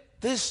split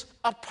this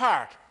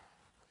apart.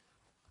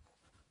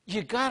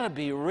 You got to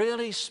be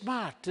really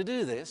smart to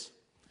do this.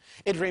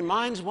 It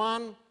reminds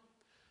one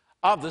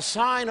of the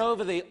sign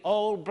over the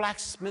old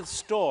blacksmith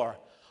store.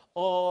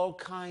 All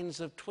kinds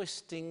of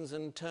twistings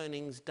and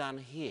turnings done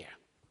here.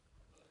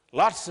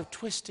 Lots of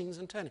twistings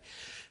and turnings.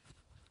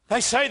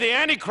 They say the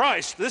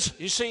Antichrist, this,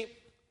 you see,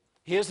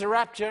 here's the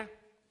rapture.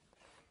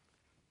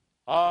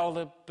 All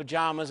the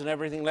pajamas and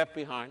everything left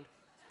behind.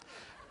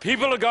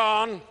 People are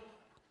gone.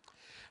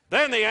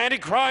 Then the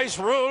Antichrist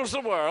rules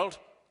the world.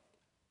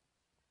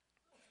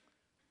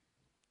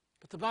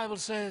 But the Bible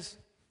says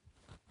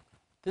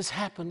this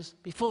happens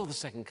before the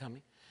second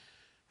coming.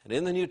 And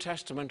in the New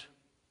Testament,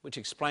 which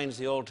explains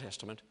the Old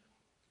Testament,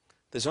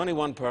 there's only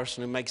one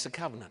person who makes a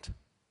covenant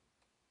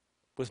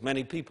with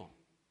many people.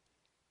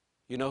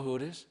 You know who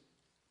it is?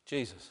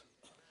 Jesus.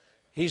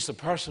 He's the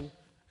person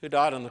who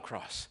died on the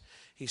cross.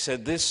 He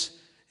said, this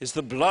is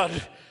the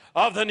blood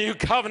of the new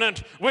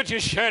covenant which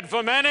is shed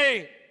for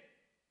many.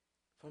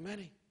 For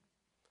many.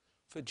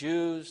 For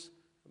Jews,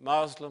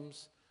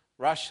 Muslims,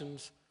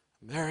 Russians,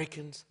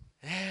 Americans,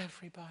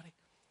 everybody.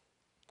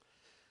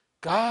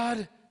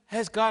 God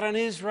has got an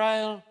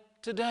Israel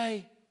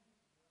today.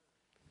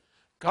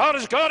 God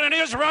has got an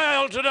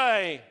Israel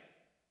today.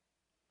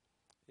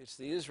 It's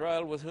the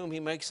Israel with whom he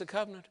makes a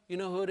covenant. You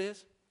know who it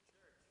is?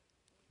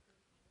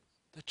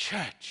 The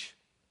church.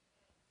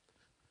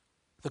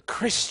 The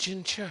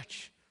Christian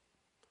church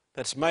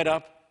that's made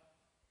up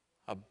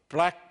of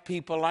black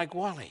people like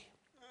Wally.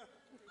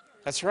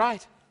 That's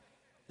right.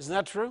 Isn't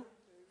that true?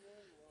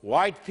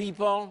 White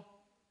people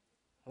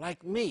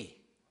like me.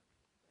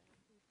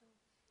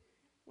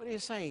 What are you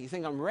saying? You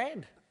think I'm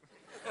red?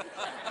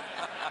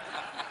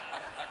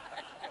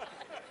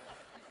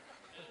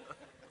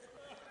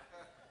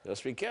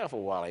 Just be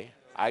careful, Wally.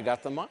 I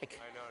got the mic.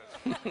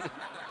 I know.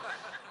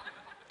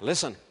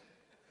 Listen.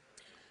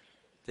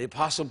 The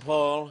Apostle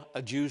Paul,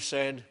 a Jew,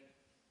 said,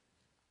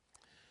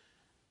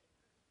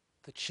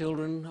 the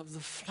children of the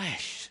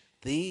flesh,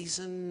 these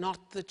are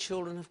not the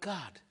children of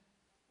God,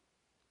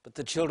 but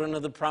the children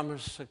of the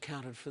promise are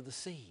counted for the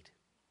seed.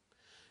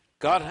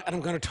 God, and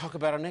I'm going to talk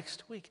about it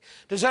next week.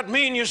 Does that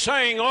mean you're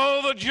saying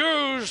all the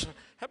Jews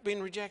have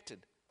been rejected?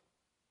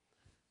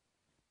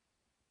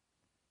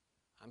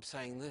 I'm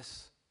saying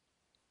this,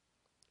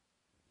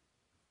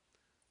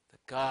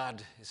 that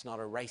God is not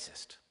a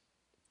racist.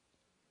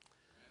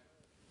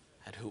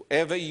 And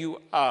whoever you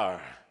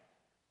are,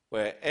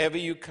 wherever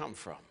you come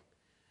from,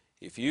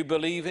 if you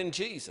believe in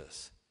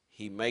Jesus,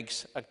 he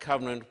makes a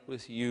covenant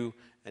with you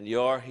and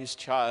you're his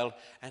child.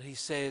 And he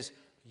says,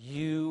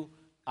 you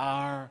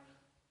are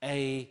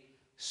a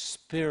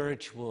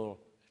spiritual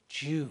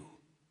Jew.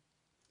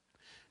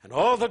 And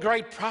all the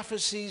great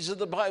prophecies of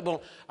the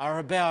Bible are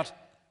about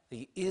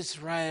the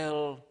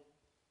Israel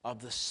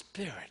of the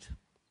Spirit.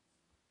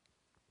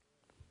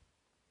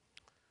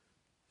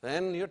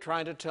 Then you're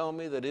trying to tell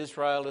me that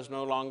Israel is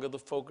no longer the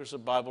focus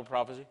of Bible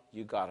prophecy?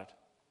 You got it.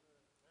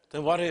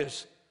 Then what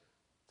is?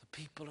 The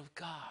people of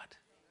God.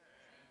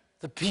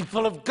 The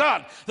people of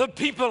God. The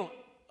people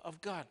of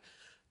God.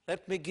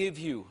 Let me give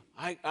you,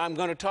 I'm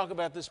going to talk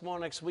about this more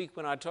next week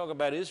when I talk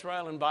about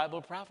Israel and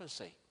Bible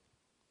prophecy.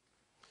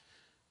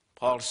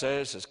 Paul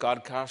says, has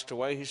God cast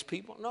away his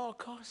people? No, of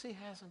course he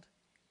hasn't.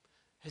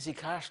 Has he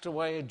cast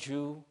away a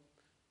Jew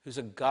who's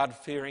a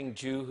God-fearing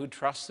Jew who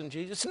trusts in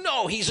Jesus?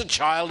 No, he's a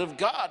child of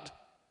God.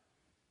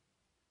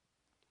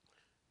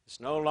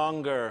 It's no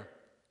longer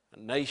a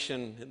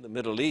nation in the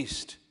Middle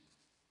East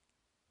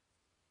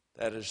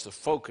that is the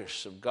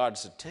focus of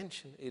God's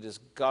attention. It is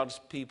God's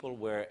people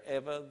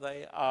wherever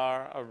they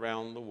are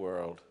around the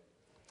world.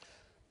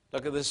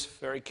 Look at this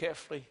very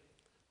carefully.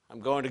 I'm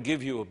going to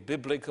give you a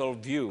biblical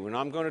view, and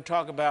I'm going to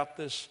talk about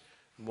this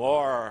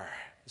more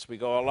as we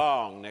go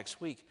along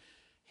next week.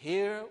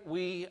 Here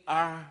we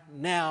are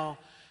now,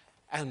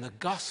 and the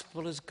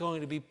gospel is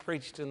going to be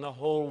preached in the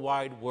whole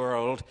wide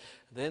world.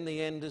 Then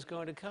the end is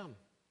going to come.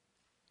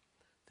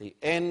 The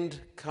end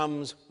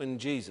comes when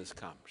Jesus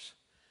comes.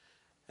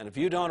 And if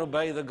you don't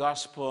obey the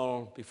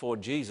gospel before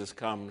Jesus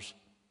comes,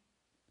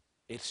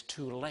 it's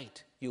too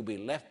late. You'll be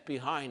left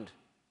behind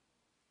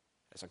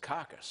as a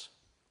carcass.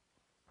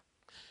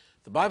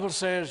 The Bible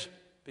says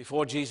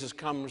before Jesus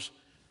comes,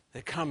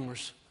 there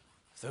comes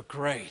the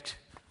great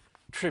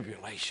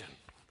tribulation.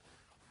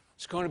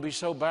 It's going to be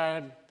so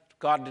bad,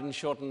 God didn't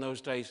shorten those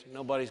days,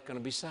 nobody's going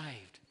to be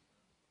saved.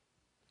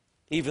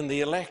 Even the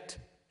elect.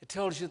 It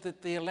tells you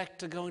that the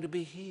elect are going to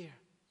be here.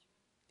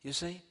 You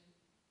see?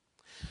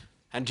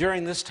 And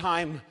during this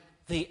time,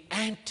 the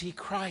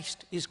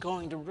Antichrist is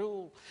going to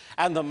rule,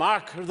 and the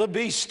mark of the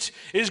beast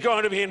is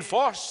going to be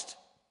enforced.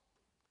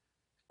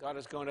 God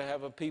is going to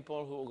have a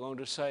people who are going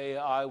to say,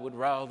 I would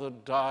rather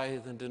die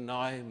than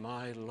deny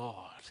my Lord.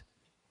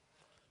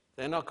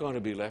 They're not going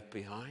to be left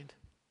behind.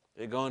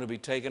 They're going to be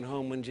taken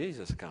home when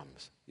Jesus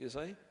comes, you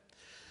see.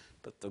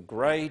 But the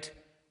great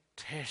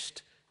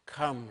test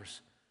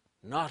comes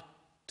not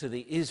to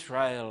the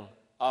Israel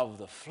of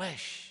the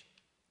flesh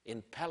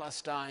in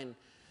Palestine,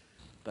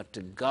 but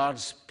to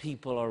God's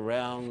people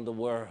around the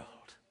world.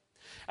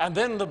 And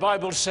then the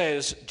Bible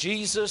says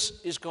Jesus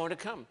is going to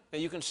come. Now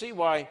you can see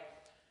why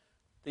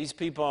these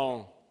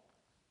people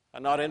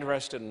are not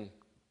interested in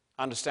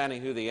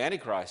understanding who the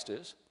Antichrist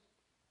is.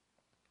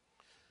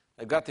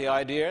 They've got the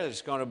idea that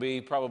it's going to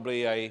be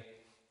probably an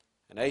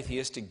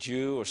atheistic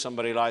Jew or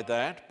somebody like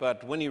that.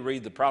 But when you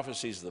read the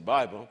prophecies of the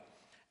Bible,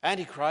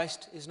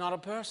 Antichrist is not a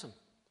person.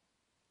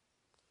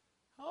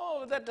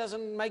 Oh, that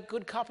doesn't make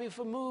good copy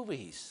for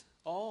movies.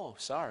 Oh,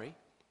 sorry.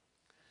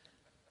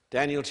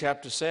 Daniel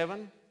chapter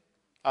 7,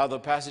 other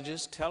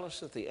passages tell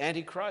us that the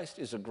Antichrist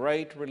is a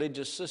great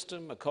religious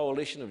system, a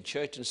coalition of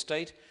church and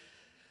state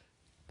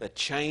that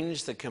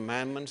changed the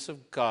commandments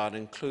of God,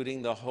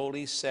 including the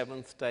holy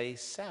seventh-day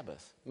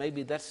Sabbath.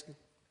 Maybe that's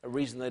a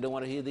reason they don't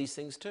want to hear these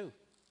things too.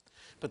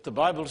 But the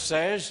Bible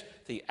says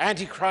the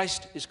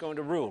Antichrist is going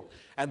to rule,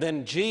 and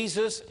then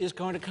Jesus is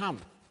going to come.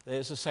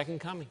 There's the second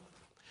coming.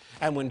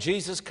 And when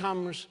Jesus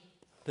comes,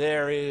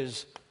 there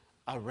is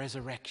a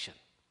resurrection.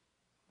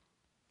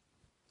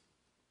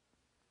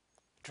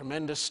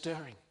 Tremendous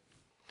stirring.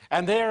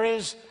 And there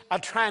is a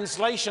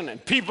translation,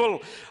 and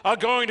people are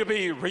going to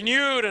be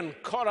renewed and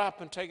caught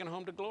up and taken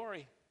home to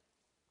glory.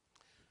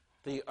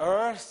 The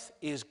earth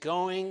is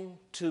going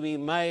to be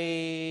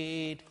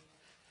made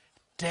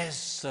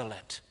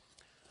desolate.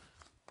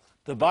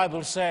 The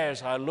Bible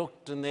says, I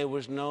looked and there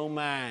was no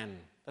man.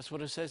 That's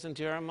what it says in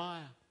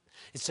Jeremiah.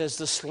 It says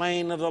the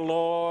slain of the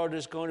Lord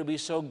is going to be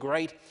so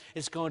great,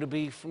 it's going to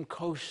be from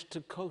coast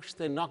to coast.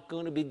 They're not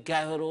going to be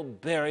gathered or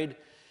buried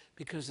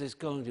because there's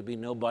going to be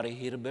nobody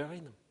here to bury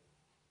them.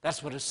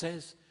 That's what it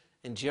says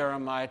in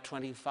Jeremiah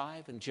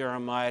 25 and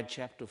Jeremiah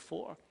chapter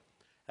 4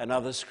 and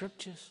other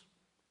scriptures.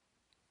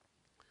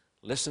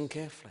 Listen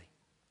carefully.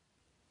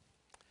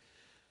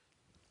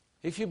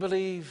 If you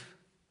believe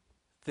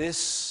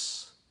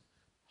this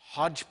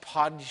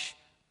hodgepodge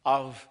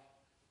of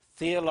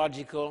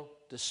theological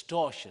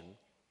distortion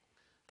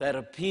that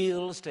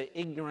appeals to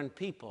ignorant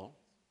people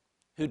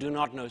who do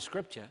not know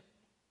Scripture,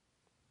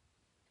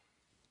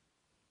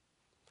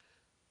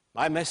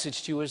 my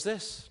message to you is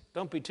this: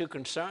 don't be too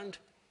concerned.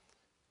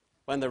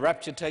 When the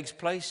rapture takes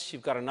place,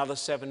 you've got another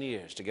 7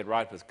 years to get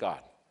right with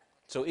God.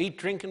 So eat,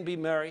 drink, and be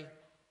merry.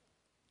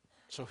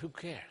 So who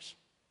cares?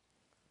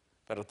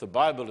 But if the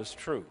Bible is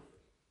true,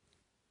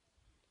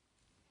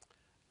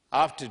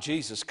 after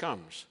Jesus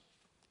comes,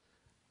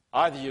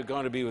 either you're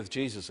going to be with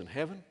Jesus in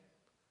heaven,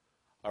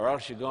 or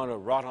else you're going to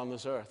rot on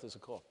this earth as a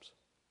corpse.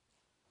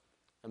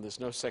 And there's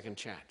no second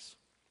chance.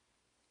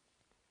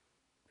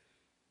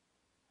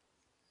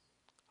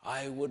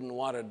 I wouldn't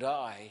want to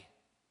die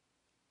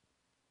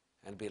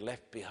and be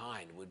left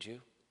behind, would you?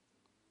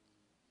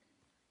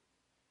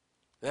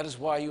 That is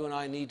why you and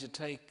I need to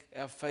take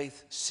our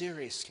faith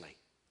seriously.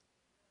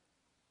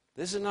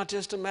 This is not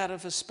just a matter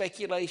for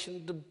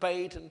speculation,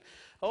 debate, and,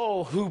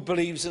 who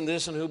believes in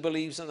this and who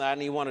believes in that,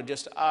 and you want to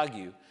just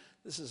argue.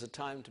 This is a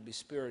time to be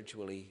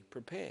spiritually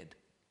prepared.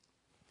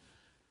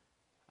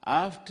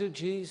 After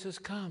Jesus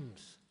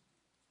comes,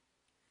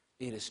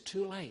 it is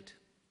too late.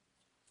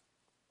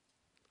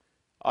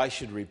 I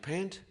should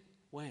repent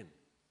when?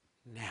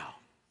 Now.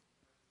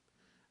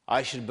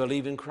 I should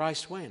believe in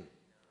Christ when?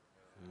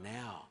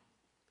 Now.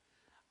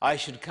 I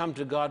should come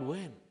to God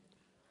when?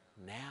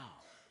 Now.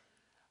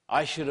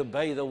 I should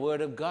obey the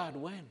Word of God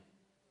when?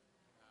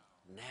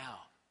 Now.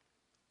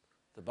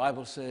 The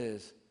Bible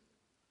says,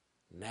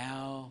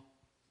 now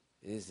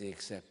is the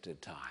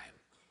accepted time.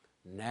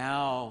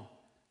 Now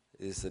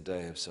is the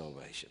day of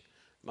salvation.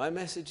 My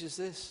message is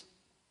this: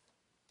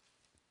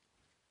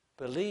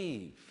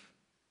 believe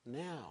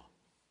now.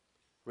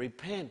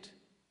 Repent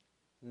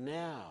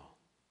now.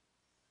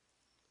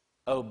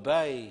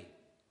 Obey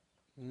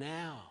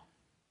now.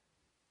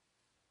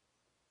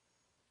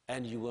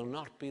 And you will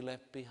not be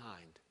left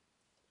behind.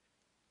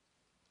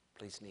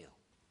 Please kneel.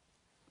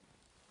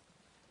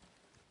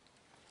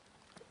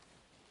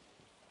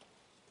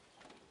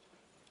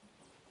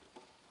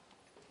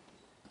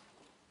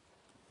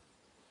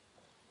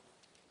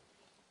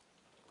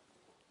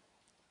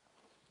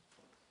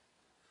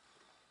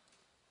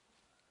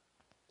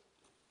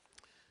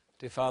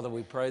 Dear Father,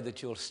 we pray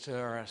that you'll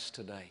stir us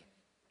today.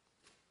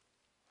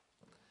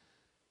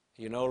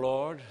 You know,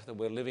 Lord, that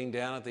we're living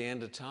down at the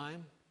end of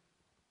time,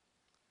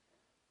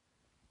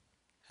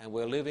 and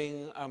we're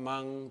living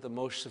among the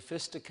most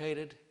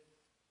sophisticated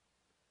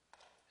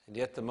and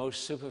yet the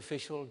most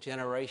superficial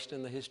generation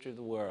in the history of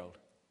the world,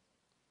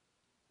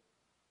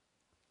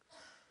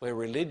 where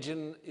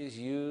religion is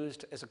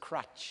used as a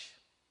crutch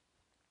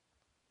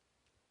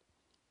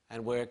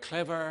and where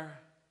clever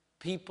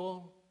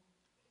people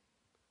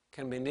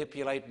can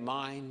manipulate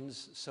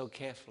minds so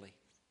carefully.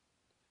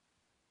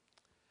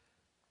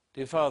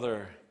 Dear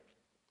Father,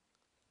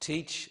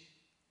 teach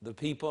the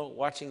people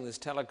watching this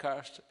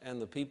telecast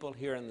and the people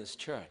here in this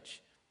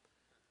church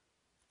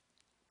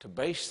to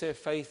base their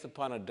faith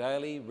upon a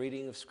daily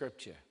reading of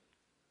Scripture,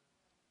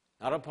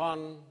 not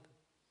upon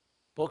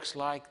books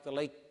like the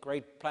late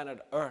great planet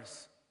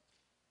Earth,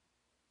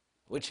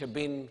 which have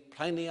been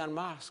plainly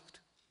unmasked.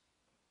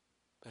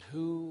 But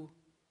who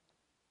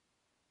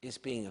is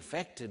being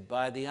affected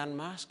by the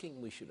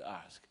unmasking, we should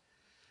ask?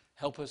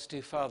 Help us,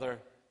 dear Father,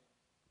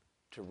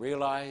 to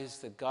realize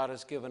that God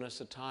has given us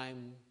a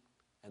time,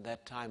 and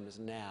that time is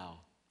now.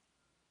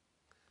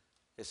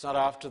 It's not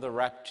after the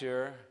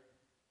rapture,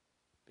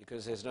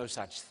 because there's no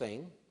such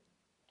thing.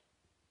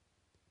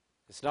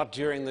 It's not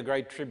during the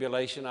great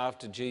tribulation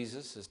after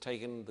Jesus has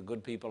taken the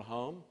good people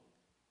home.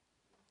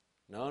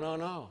 No, no,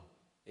 no.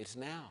 It's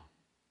now.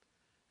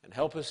 And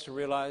help us to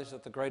realize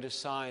that the greatest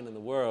sign in the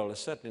world is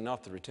certainly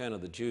not the return of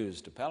the Jews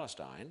to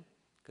Palestine,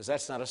 because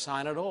that's not a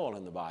sign at all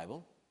in the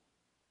Bible.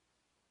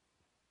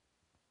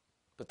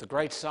 But the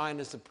great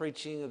sign is the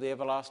preaching of the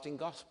everlasting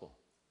gospel.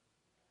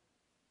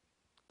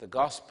 The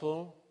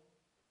gospel,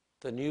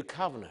 the new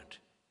covenant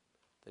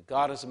that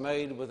God has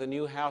made with the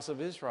new house of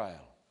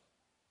Israel,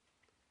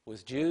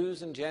 with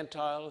Jews and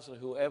Gentiles and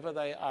whoever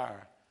they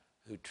are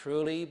who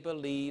truly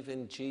believe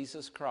in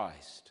Jesus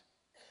Christ.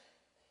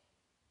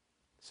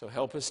 So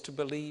help us to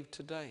believe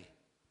today,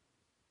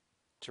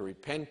 to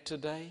repent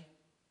today,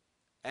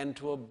 and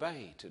to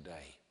obey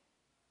today,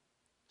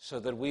 so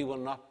that we will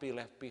not be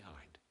left behind.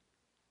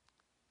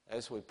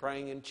 As we're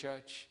praying in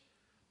church,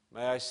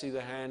 may I see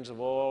the hands of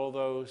all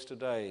those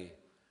today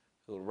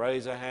who will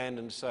raise a hand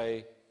and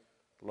say,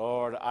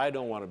 Lord, I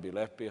don't want to be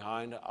left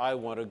behind. I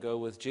want to go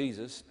with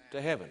Jesus to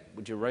heaven.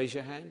 Would you raise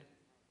your hand?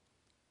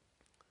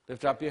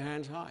 Lift up your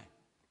hands high.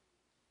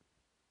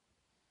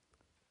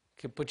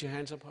 Put your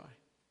hands up high.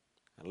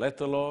 And let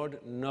the Lord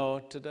know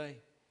today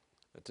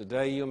that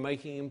today you're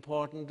making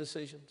important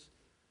decisions.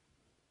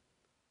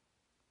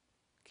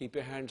 Keep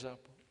your hands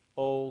up.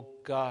 Oh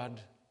God,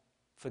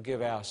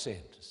 forgive our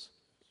sins.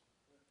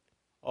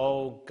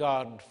 Oh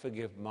God,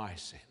 forgive my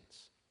sins.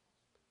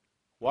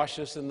 Wash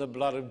us in the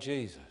blood of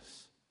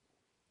Jesus.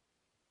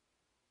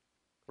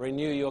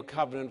 Renew your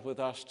covenant with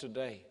us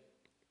today.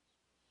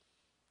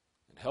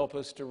 And help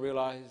us to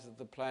realize that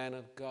the plan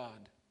of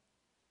God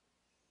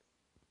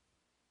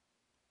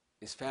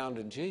is found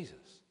in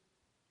Jesus.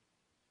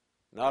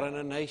 Not in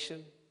a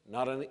nation,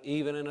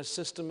 even in a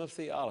system of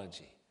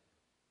theology,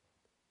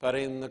 but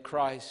in the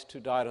Christ who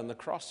died on the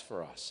cross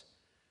for us,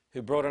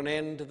 who brought an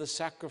end to the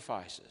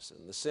sacrifices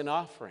and the sin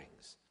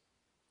offerings,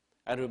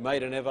 and who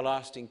made an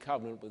everlasting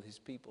covenant with his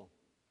people.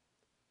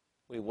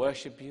 We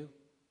worship you,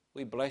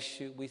 we bless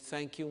you, we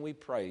thank you, and we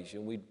praise you,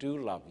 and we do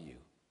love you.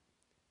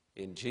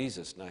 In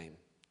Jesus' name,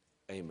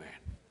 amen.